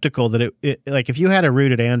skeptical that it like if you had a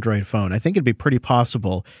rooted Android phone, I think it'd be pretty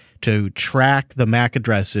possible to track the MAC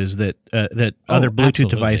addresses that other Bluetooth absolutely.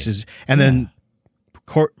 Devices and then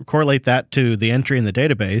correlate that to the entry in the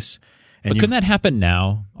database. But couldn't that happen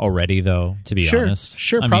now already, though, to be honest?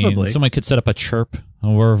 Sure, I probably. mean, somebody could set up a chirp,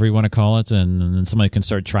 or wherever you want to call it, and then somebody can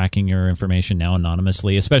start tracking your information now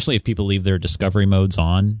anonymously, especially if people leave their discovery modes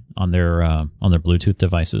on their Bluetooth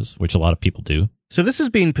devices, which a lot of people do. So this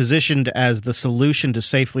is being positioned as the solution to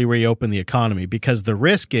safely reopen the economy, because the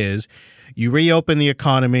risk is you reopen the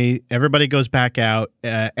economy, everybody goes back out,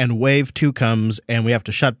 and wave 2 comes, and we have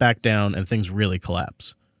to shut back down, and things really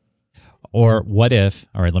collapse. Or what if?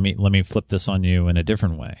 All right, let me flip this on you in a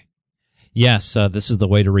different way. Yes, this is the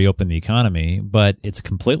way to reopen the economy, but it's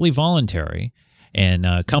completely voluntary,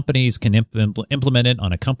 and companies can implement it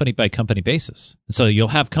on a company-by-company basis. So you'll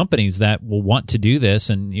have companies that will want to do this,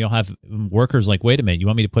 and you'll have workers like, wait a minute, you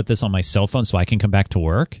want me to put this on my cell phone so I can come back to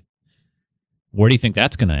work? Where do you think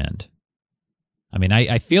that's going to end? I mean,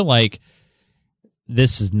 I feel like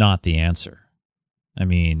this is not the answer. I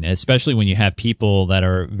mean, especially when you have people that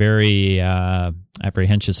are very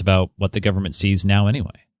apprehensive about what the government sees now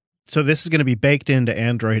anyway. So this is going to be baked into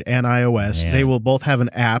Android and iOS. Man. They will both have an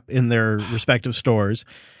app in their respective stores,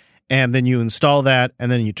 and then you install that, and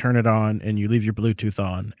then you turn it on, and you leave your Bluetooth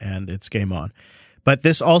on, and it's game on. But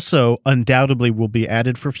this also undoubtedly will be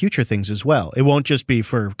added for future things as well. It won't just be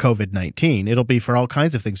for COVID-19. It'll be for all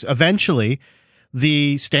kinds of things. Eventually,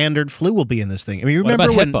 the standard flu will be in this thing. I mean, you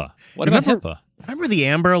remember What about HIPAA? Remember the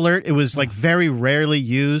Amber Alert? It was like very rarely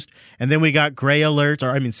used, and then we got gray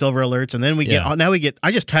alerts, silver alerts, and then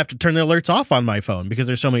I just have to turn the alerts off on my phone because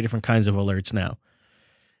there's so many different kinds of alerts now.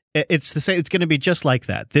 It's the same. It's going to be just like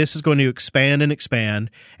that. This is going to expand and expand,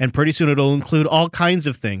 and pretty soon it'll include all kinds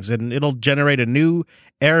of things, and it'll generate a new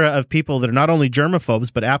era of people that are not only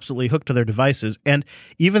germaphobes but absolutely hooked to their devices. And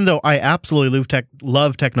even though I absolutely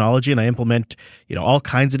love technology and I implement all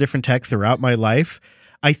kinds of different tech throughout my life,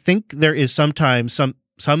 I think there is sometimes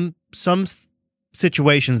some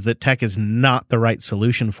situations that tech is not the right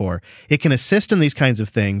solution for. It can assist in these kinds of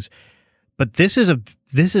things, but this is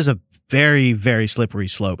a very, very slippery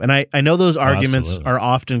slope. And I know those arguments are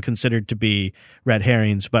often considered to be red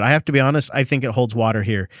herrings, but I have to be honest, I think it holds water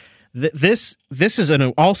here. This is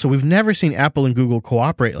also, we've never seen Apple and Google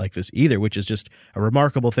cooperate like this either, which is just a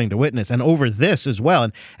remarkable thing to witness. And over this as well.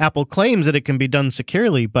 And Apple claims that it can be done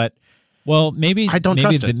securely, but maybe I don't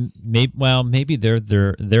trust it. Maybe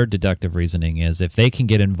their deductive reasoning is if they can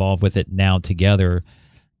get involved with it now together,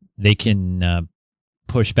 they can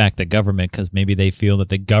push back the government because maybe they feel that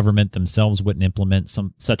the government themselves wouldn't implement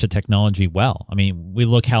such a technology well. I mean, we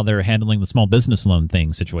look how they're handling the small business loan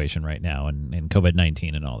situation right now and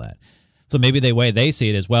COVID-19 and all that. So maybe the way they see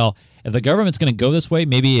it is, well, if the government's going to go this way,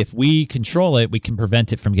 maybe if we control it, we can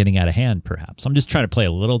prevent it from getting out of hand, perhaps. I'm just trying to play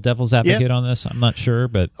a little devil's advocate on this. I'm not sure,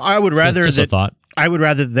 but I would rather just a thought. I would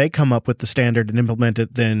rather they come up with the standard and implement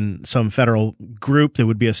it than some federal group that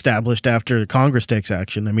would be established after Congress takes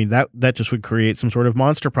action. I mean, that just would create some sort of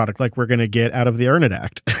monster product like we're going to get out of the Earn It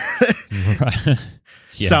Act. Right.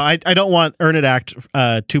 Yeah. So I don't want Earn It Act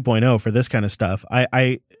 2.0 for this kind of stuff.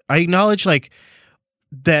 I acknowledge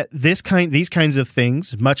that these kinds of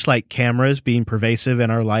things, much like cameras being pervasive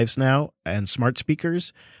in our lives now and smart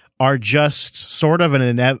speakers, are just sort of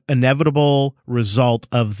an inevitable result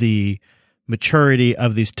of the maturity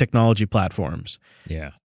of these technology platforms. Yeah.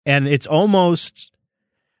 And it's almost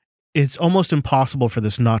impossible for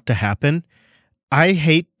this not to happen. I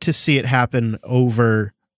hate to see it happen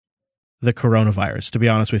over the coronavirus, to be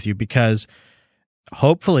honest with you, because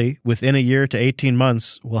hopefully within a year to 18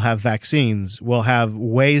 months, we'll have vaccines. We'll have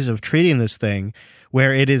ways of treating this thing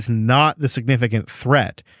where it is not the significant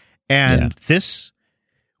threat. And this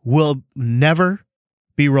will never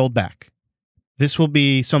be rolled back. This will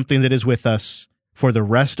be something that is with us for the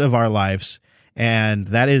rest of our lives. And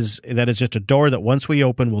that is just a door that once we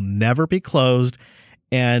open will never be closed.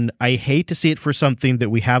 And I hate to see it for something that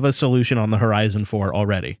we have a solution on the horizon for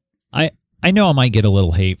already. I know I might get a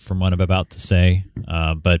little hate from what I'm about to say,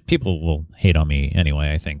 but people will hate on me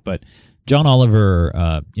anyway, I think. But John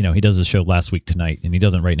Oliver, he does a show Last Week Tonight, and he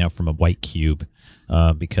does it right now from a white cube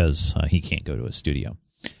because he can't go to a studio.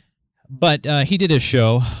 But he did a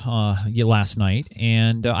show last night,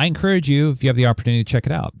 and I encourage you, if you have the opportunity, to check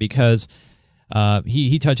it out because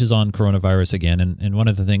he touches on coronavirus again, and one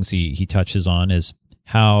of the things he touches on is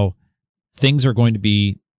how things are going to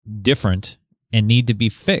be different and need to be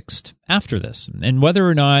fixed after this. And whether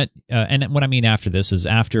or not, and what I mean after this is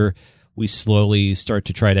after we slowly start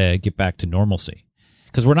to try to get back to normalcy.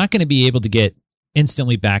 Because we're not going to be able to get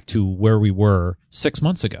instantly back to where we were 6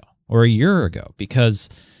 months ago or a year ago because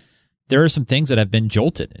there are some things that have been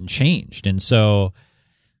jolted and changed. And so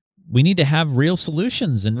we need to have real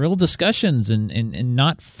solutions and real discussions and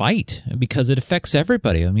not fight because it affects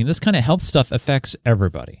everybody. I mean, this kind of health stuff affects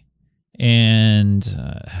everybody. And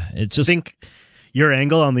it's just... I think your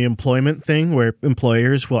angle on the employment thing where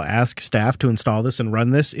employers will ask staff to install this and run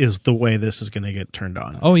this is the way this is going to get turned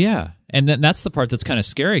on. Oh, yeah. And then that's the part that's kind of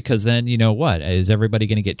scary because then, you know what? Is everybody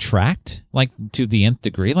going to get tracked like to the nth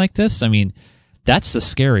degree like this? I mean, that's the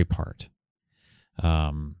scary part.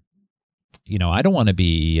 I don't want to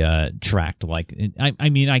be tracked like I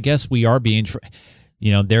mean, I guess we are being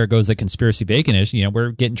there goes the conspiracy baconish.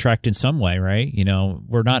 We're getting tracked in some way, right?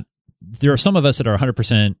 We're not. There are some of us that are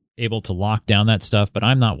 100% able to lock down that stuff, but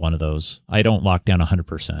I'm not one of those. I don't lock down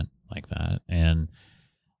 100% like that. And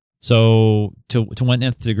so to what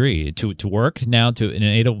nth degree? To work now, to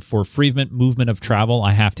enable for free movement of travel,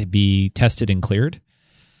 I have to be tested and cleared?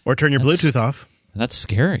 Or turn your Bluetooth off. That's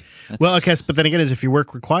scary. Well, I guess, but then again, is if your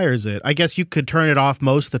work requires it, I guess you could turn it off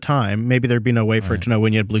most of the time. Maybe there'd be no way for it to know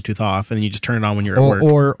when you had Bluetooth off, and then you just turn it on when you're at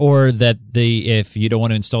work. Or that if you don't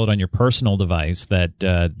want to install it on your personal device,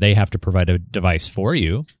 that they have to provide a device for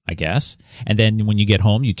you, I guess. And then when you get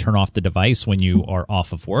home, you turn off the device when you are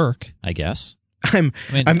off of work, I guess. I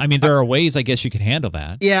mean, there are ways, I guess, you could handle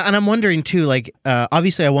that. Yeah, and I'm wondering too. Like,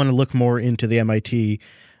 obviously, I want to look more into the MIT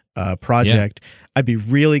project. Yeah. I'd be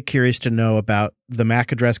really curious to know about the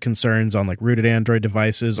MAC address concerns on like rooted Android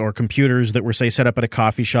devices or computers that were, say, set up at a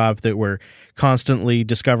coffee shop that were constantly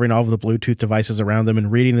discovering all of the Bluetooth devices around them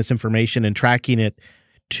and reading this information and tracking it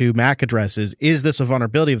to MAC addresses. Is this a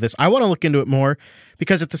vulnerability of this? I want to look into it more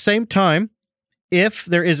because at the same time, if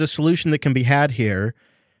there is a solution that can be had here,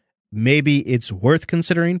 maybe it's worth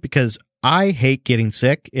considering because I hate getting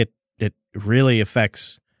sick. It really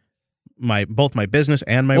affects both my business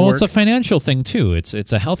and my work. Well, it's a financial thing too. It's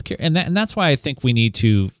a healthcare, and that's why I think we need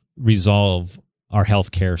to resolve our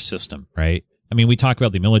healthcare system, right? I mean, we talk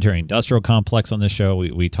about the military-industrial complex on this show.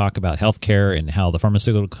 We talk about healthcare and how the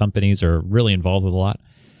pharmaceutical companies are really involved with a lot.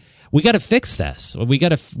 We got to fix this. We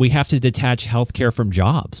have to detach healthcare from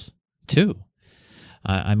jobs too.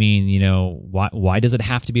 I mean, why does it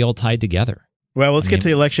have to be all tied together? Well, let's get to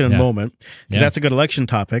the election in a moment because that's a good election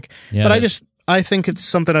topic. Yeah, but I think it's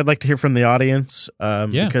something I'd like to hear from the audience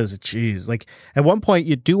because, geez, like at one point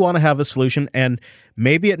you do want to have a solution and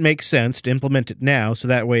maybe it makes sense to implement it now. So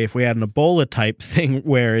that way, if we had an Ebola type thing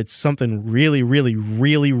where it's something really, really,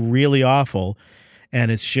 really, really awful and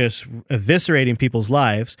it's just eviscerating people's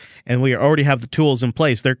lives and we already have the tools in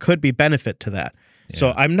place, there could be benefit to that. Yeah.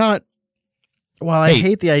 So I'm not. While I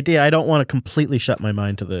hate the idea, I don't want to completely shut my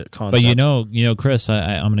mind to the concept. But Chris,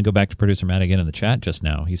 I'm going to go back to producer Matt again in the chat just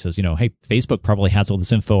now. He says, hey, Facebook probably has all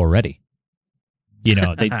this info already.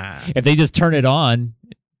 If they just turn it on,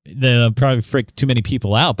 they'll probably freak too many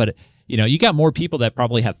people out. But you got more people that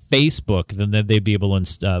probably have Facebook than they'd be able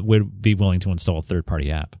to would be willing to install a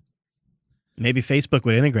third-party app. Maybe Facebook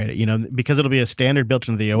would integrate it, because it'll be a standard built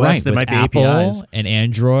into the OS. Right, there might be Apple APIs and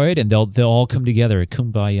Android, and they'll all come together at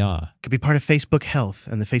Kumbaya. Could be part of Facebook Health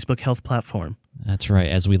and the Facebook Health platform. That's right.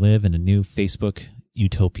 As we live in a new Facebook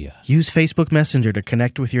utopia. Use Facebook Messenger to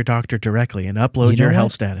connect with your doctor directly and upload your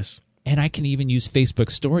health status. And I can even use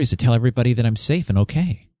Facebook Stories to tell everybody that I'm safe and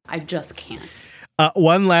okay. I just can't.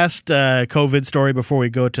 One last COVID story before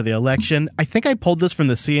we go to the election. I think I pulled this from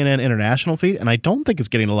the CNN International feed, and I don't think it's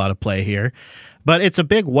getting a lot of play here, but it's a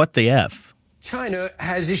big what the F. China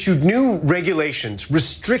has issued new regulations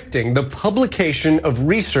restricting the publication of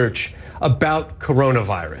research about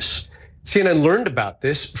coronavirus. CNN learned about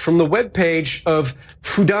this from the webpage of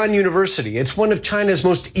Fudan University. It's one of China's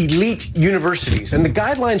most elite universities. And the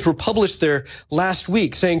guidelines were published there last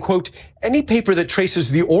week saying, quote, any paper that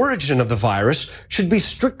traces the origin of the virus should be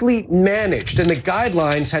strictly managed. And the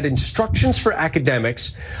guidelines had instructions for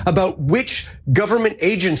academics about which government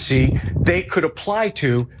agency they could apply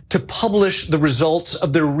to publish the results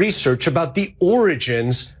of their research about the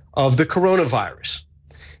origins of the coronavirus.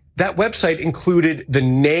 That website included the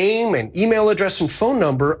name and email address and phone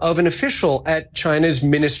number of an official at China's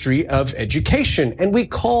Ministry of Education. And we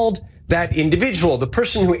called that individual. The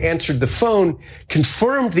person who answered the phone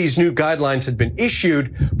confirmed these new guidelines had been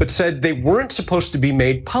issued, but said they weren't supposed to be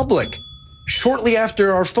made public. Shortly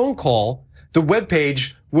after our phone call, the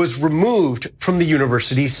webpage was removed from the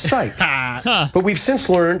university's site. But we've since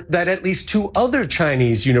learned that at least 2 other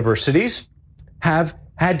Chinese universities have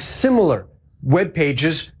had similar web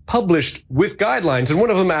pages published with guidelines, and one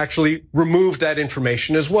of them actually removed that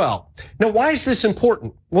information as well. Now, why is this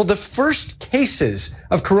important? Well, the first cases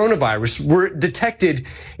of coronavirus were detected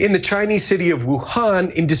in the Chinese city of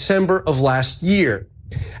Wuhan in December of last year.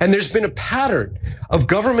 And there's been a pattern of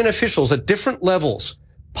government officials at different levels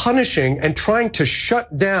punishing and trying to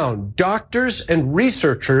shut down doctors and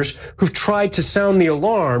researchers who've tried to sound the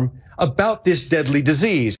alarm about this deadly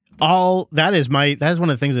disease. That is one of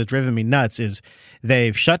the things that's driven me nuts is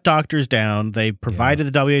they've shut doctors down. They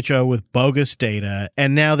provided the WHO with bogus data,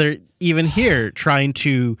 and now they're even here trying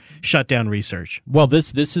to shut down research. Well,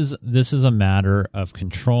 this is a matter of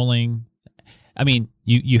controlling. I mean,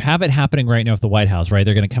 you have it happening right now with the White House, right?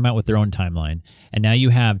 They're going to come out with their own timeline, and now you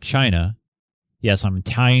have China. Yes, I'm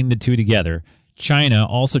tying the two together. China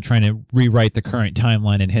also trying to rewrite the current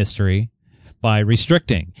timeline in history by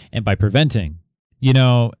restricting and by preventing. You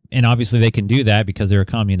know, and obviously they can do that because they're a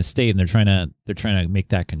communist state and they're trying to make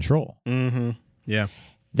that control. Mm-hmm. Yeah.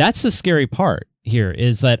 That's the scary part here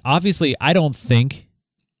is that obviously I don't think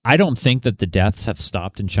that the deaths have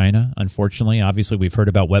stopped in China. Unfortunately, obviously we've heard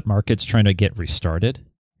about wet markets trying to get restarted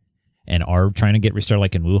and are trying to get restarted,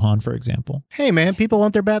 like in Wuhan, for example. Hey man, people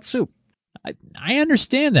want their bat soup. I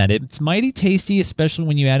understand that. It's mighty tasty, especially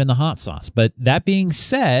when you add in the hot sauce. But that being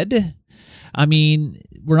said, I mean,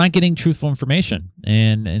 we're not getting truthful information,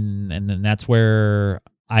 and that's where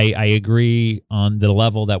I agree on the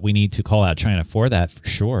level that we need to call out China for that, for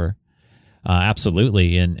sure.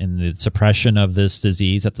 Absolutely, and the suppression of this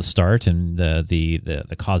disease at the start and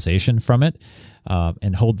the causation from it,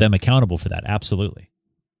 and hold them accountable for that. Absolutely.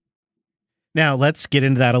 Now let's get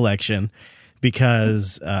into that election.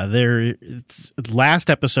 Because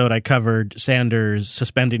last episode I covered Sanders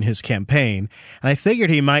suspending his campaign, and I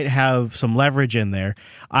figured he might have some leverage in there.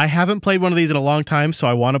 I haven't played one of these in a long time, so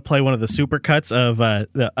I want to play one of the supercuts of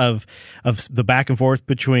the back and forth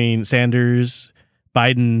between Sanders,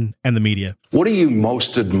 Biden, and the media. What do you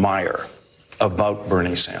most admire about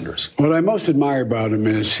Bernie Sanders? What I most admire about him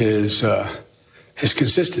is his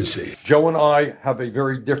consistency. Joe and I have a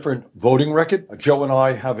very different voting record. Joe and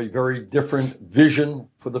I have a very different vision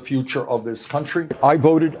for the future of this country. I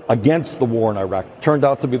voted against the war in Iraq. Turned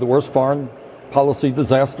out to be the worst foreign policy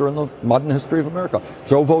disaster in the modern history of America.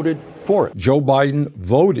 Joe voted for it. Joe Biden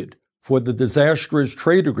voted for the disastrous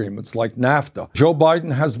trade agreements like NAFTA. Joe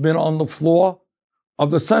Biden has been on the floor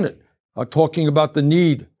of the Senate talking about the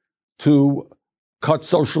need to cut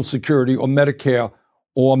Social Security or Medicare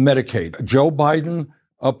or Medicaid. Joe Biden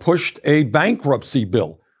pushed a bankruptcy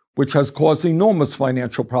bill, which has caused enormous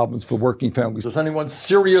financial problems for working families. Does anyone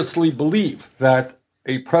seriously believe that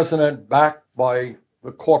a president backed by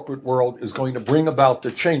the corporate world is going to bring about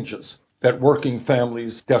the changes that working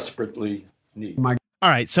families desperately need? All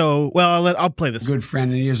right, so, well, I'll play this. Good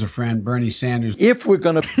friend, and he is a friend, Bernie Sanders. If we're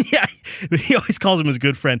going to... Yeah, he always calls him his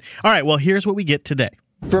good friend. All right, well, here's what we get today.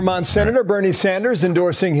 Vermont Senator Bernie Sanders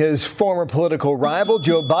endorsing his former political rival,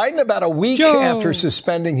 Joe Biden, about a week after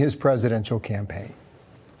suspending his presidential campaign.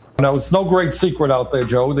 Now, it's no great secret out there,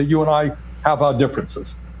 Joe, that you and I have our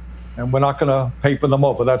differences, and we're not going to paper them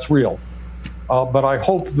over. That's real. But I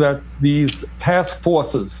hope that these task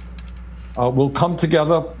forces will come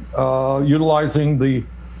together utilizing the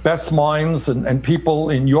best minds and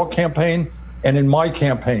people in your campaign and in my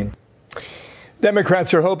campaign.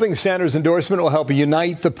 Democrats are hoping Sanders' endorsement will help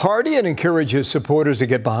unite the party and encourage his supporters to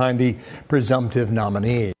get behind the presumptive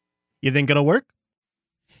nominee. You think it'll work?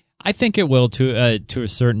 I think it will to a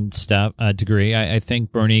certain degree. I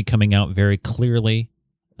think Bernie coming out very clearly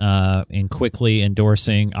and quickly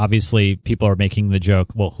endorsing. Obviously, people are making the joke,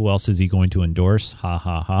 well, who else is he going to endorse? Ha,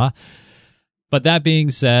 ha, ha. But that being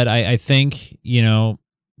said, I think,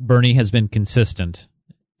 Bernie has been consistent.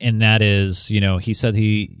 And that is, he said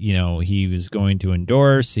he was going to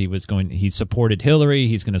endorse, he supported Hillary,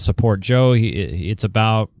 he's going to support Joe. It's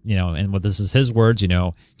about, and what this is his words,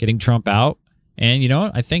 getting Trump out. And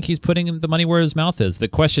I think he's putting the money where his mouth is. The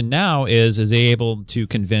question now is he able to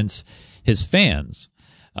convince his fans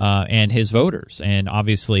and his voters? And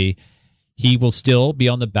obviously, he will still be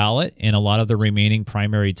on the ballot in a lot of the remaining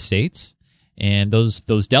primaried states. And those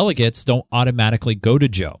delegates don't automatically go to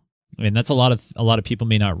Joe. And that's a lot of people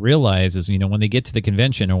may not realize is, when they get to the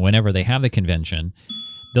convention or whenever they have the convention,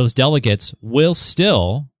 those delegates will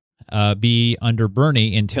still be under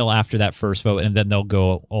Bernie until after that first vote, and then they'll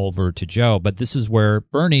go over to Joe. But this is where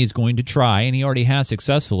Bernie is going to try, and he already has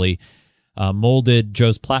successfully molded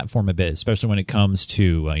Joe's platform a bit, especially when it comes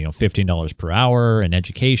to $15 per hour and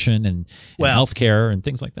education and healthcare and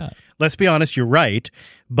things like that. Let's be honest, you're right,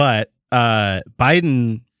 but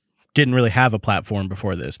Biden didn't really have a platform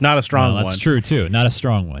before this. Not a strong one. That's true too. Not a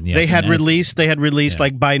strong one. Yes. They had released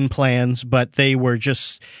like Biden plans, but they were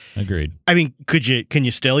just agreed. I mean, can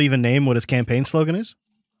you still even name what his campaign slogan is?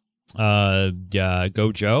 Go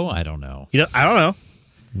Joe? I don't know. I don't know.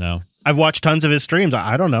 No. I've watched tons of his streams.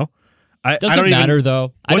 I don't know. Doesn't matter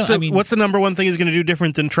though. What's the number one thing he's going to do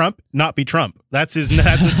different than Trump? Not be Trump. That's his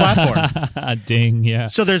platform. Ding, yeah.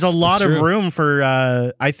 So there's a lot of room for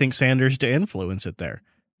I think Sanders to influence it there.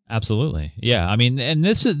 Absolutely. Yeah. I mean, and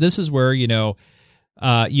this is where, you've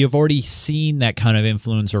already seen that kind of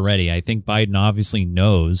influence already. I think Biden obviously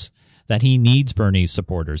knows that he needs Bernie's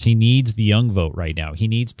supporters. He needs the young vote right now. He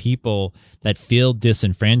needs people that feel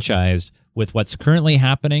disenfranchised with what's currently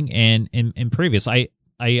happening and in previous. I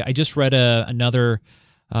just read another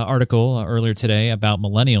article earlier today about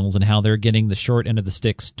millennials and how they're getting the short end of the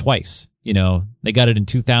sticks twice. They got it in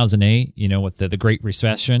 2008, with the Great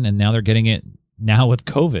Recession, and now they're getting it now with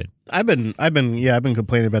COVID. I've been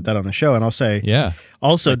complaining about that on the show, and I'll say,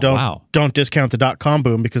 also don't discount the .com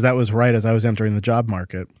boom, because that was right as I was entering the job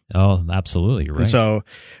market. Oh, absolutely, you're right. And so,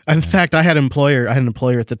 in fact, I had an employer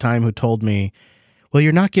at the time who told me, well,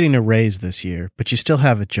 you're not getting a raise this year, but you still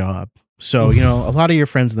have a job. So, a lot of your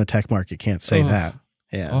friends in the tech market can't say that.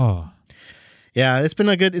 Yeah. Oh. Yeah, it's been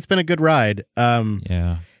a good ride.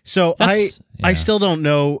 Yeah. So I still don't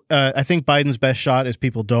know. I think Biden's best shot is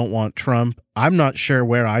people don't want Trump. I'm not sure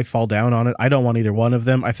where I fall down on it. I don't want either one of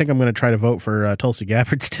them. I think I'm going to try to vote for Tulsi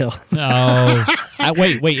Gabbard still. Oh,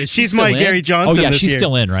 wait. Is she's still my in? Gary Johnson. Oh yeah, this she's year.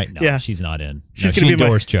 still in, right? No, yeah. She's not in. She's she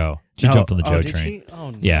endorsed Joe. She jumped on the Joe train. She? Oh,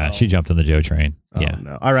 no. Yeah, she jumped on the Joe train. Yeah. Oh,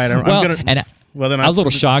 no. All right. I'm well, gonna. And well, then I was a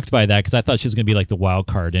little shocked by that because I thought she was going to be like the wild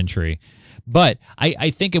card entry. But I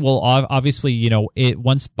think it will obviously,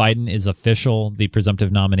 once Biden is official, the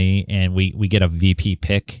presumptive nominee, and we get a VP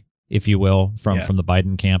pick, if you will, from the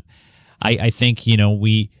Biden camp, I think,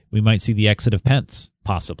 we might see the exit of Pence,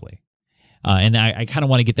 possibly. And I kind of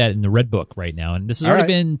want to get that in the Red Book right now. And this has already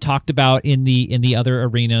been talked about in the other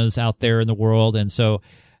arenas out there in the world. And so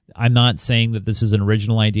I'm not saying that this is an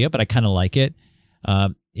original idea, but I kind of like it.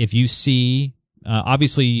 If you see...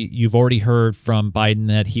 obviously, you've already heard from Biden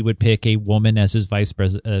that he would pick a woman as his vice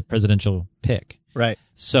presidential pick. Right.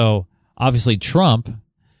 So, obviously, Trump,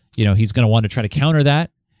 he's going to want to try to counter that.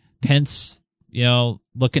 Pence,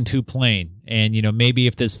 looking too plain. And, maybe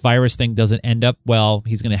if this virus thing doesn't end up well,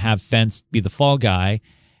 he's going to have Pence be the fall guy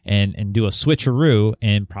and do a switcheroo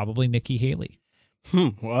and probably Nikki Haley.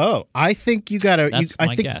 Whoa. I think you got to... That's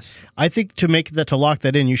my guess. I think to lock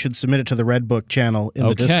that in, you should submit it to the Red Book channel in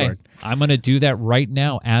the Discord. I'm going to do that right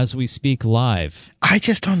now as we speak live. I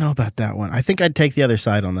just don't know about that one. I think I'd take the other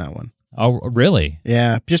side on that one. Oh, really?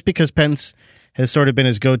 Yeah, just because Pence has sort of been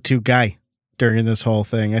his go-to guy during this whole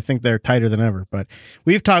thing. I think they're tighter than ever. But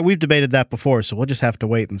we've debated that before, so we'll just have to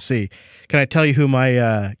wait and see. Can I tell you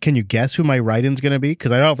can you guess who my write-in's going to be?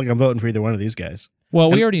 Because I don't think I'm voting for either one of these guys. Well,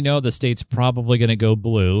 we already know the state's probably going to go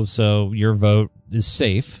blue, so your vote is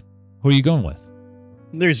safe. Who are you going with?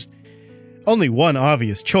 There's only one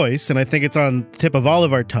obvious choice, and I think it's on the tip of all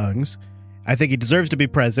of our tongues. I think he deserves to be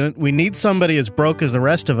president. We need somebody as broke as the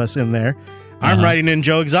rest of us in there. I'm writing in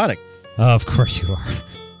Joe Exotic. Oh, of course you are.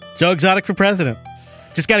 Joe Exotic for president.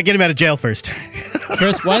 Just got to get him out of jail first.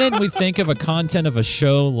 Chris, why didn't we think of a content of a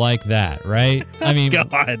show like that, right? I mean,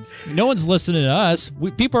 God. No one's listening to us.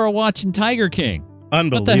 People are watching Tiger King.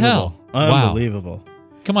 Unbelievable. What the hell? Unbelievable. Wow.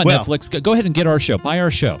 Come on, Netflix. Go ahead and get our show. Buy our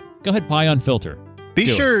show. Go ahead, buy Unfiltered. Be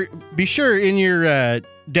sure in your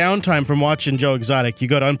downtime from watching Joe Exotic, you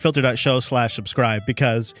go to unfiltered.show/subscribe,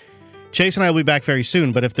 because Chase and I will be back very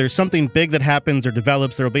soon. But if there's something big that happens or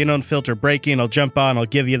develops, there will be an Unfiltered breaking. I'll jump on. I'll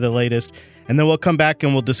give you the latest. And then we'll come back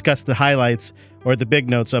and we'll discuss the highlights or the big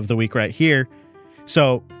notes of the week right here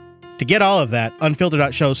So to get all of that,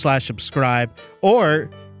 unfiltered.show/subscribe, or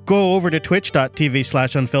go over to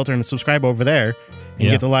twitch.tv/unfiltered and subscribe over there and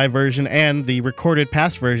get the live version and the recorded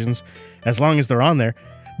past versions as long as they're on there.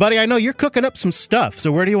 Buddy, I know you're cooking up some stuff,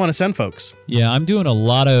 so where do you want to send folks? Yeah, I'm doing a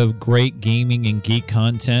lot of great gaming and geek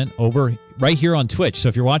content over right here on Twitch. So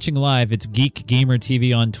if you're watching live, it's Geek Gamer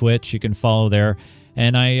TV on Twitch. You can follow there.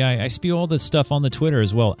 And I spew all this stuff on the Twitter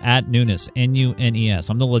as well, at Nunes, Nunes.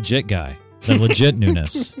 I'm the legit guy. The legit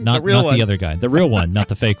Nunes, not the other guy. The real one, not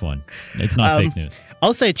the fake one. It's not fake news.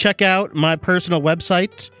 I'll say check out my personal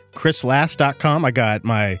website, chrislast.com. I got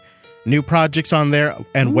my new projects on there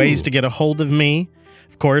and ways to get a hold of me.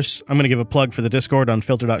 Of course, I'm going to give a plug for the Discord,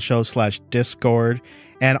 unfiltered.show/discord.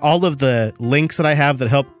 And all of the links that I have that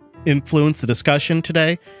help influence the discussion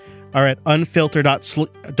today are at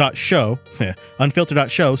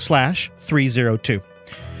unfiltered.show/302.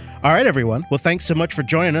 All right, everyone. Well, thanks so much for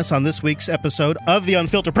joining us on this week's episode of the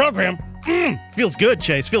Unfiltered program. Feels good,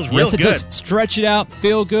 Chase. Feels real good. Yes, it does. Stretch it out.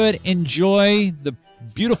 Feel good. Enjoy the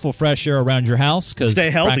beautiful fresh air around your house.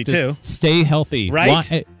 Stay healthy, too. Stay healthy.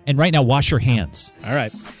 Right? And right now, wash your hands. All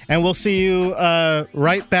right. And we'll see you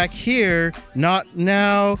right back here. Not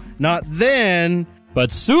now, not then.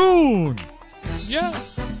 But soon. Yeah.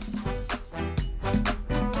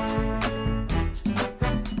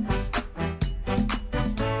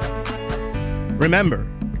 Remember,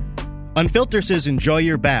 Unfilter says enjoy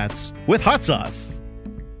your baths with hot sauce.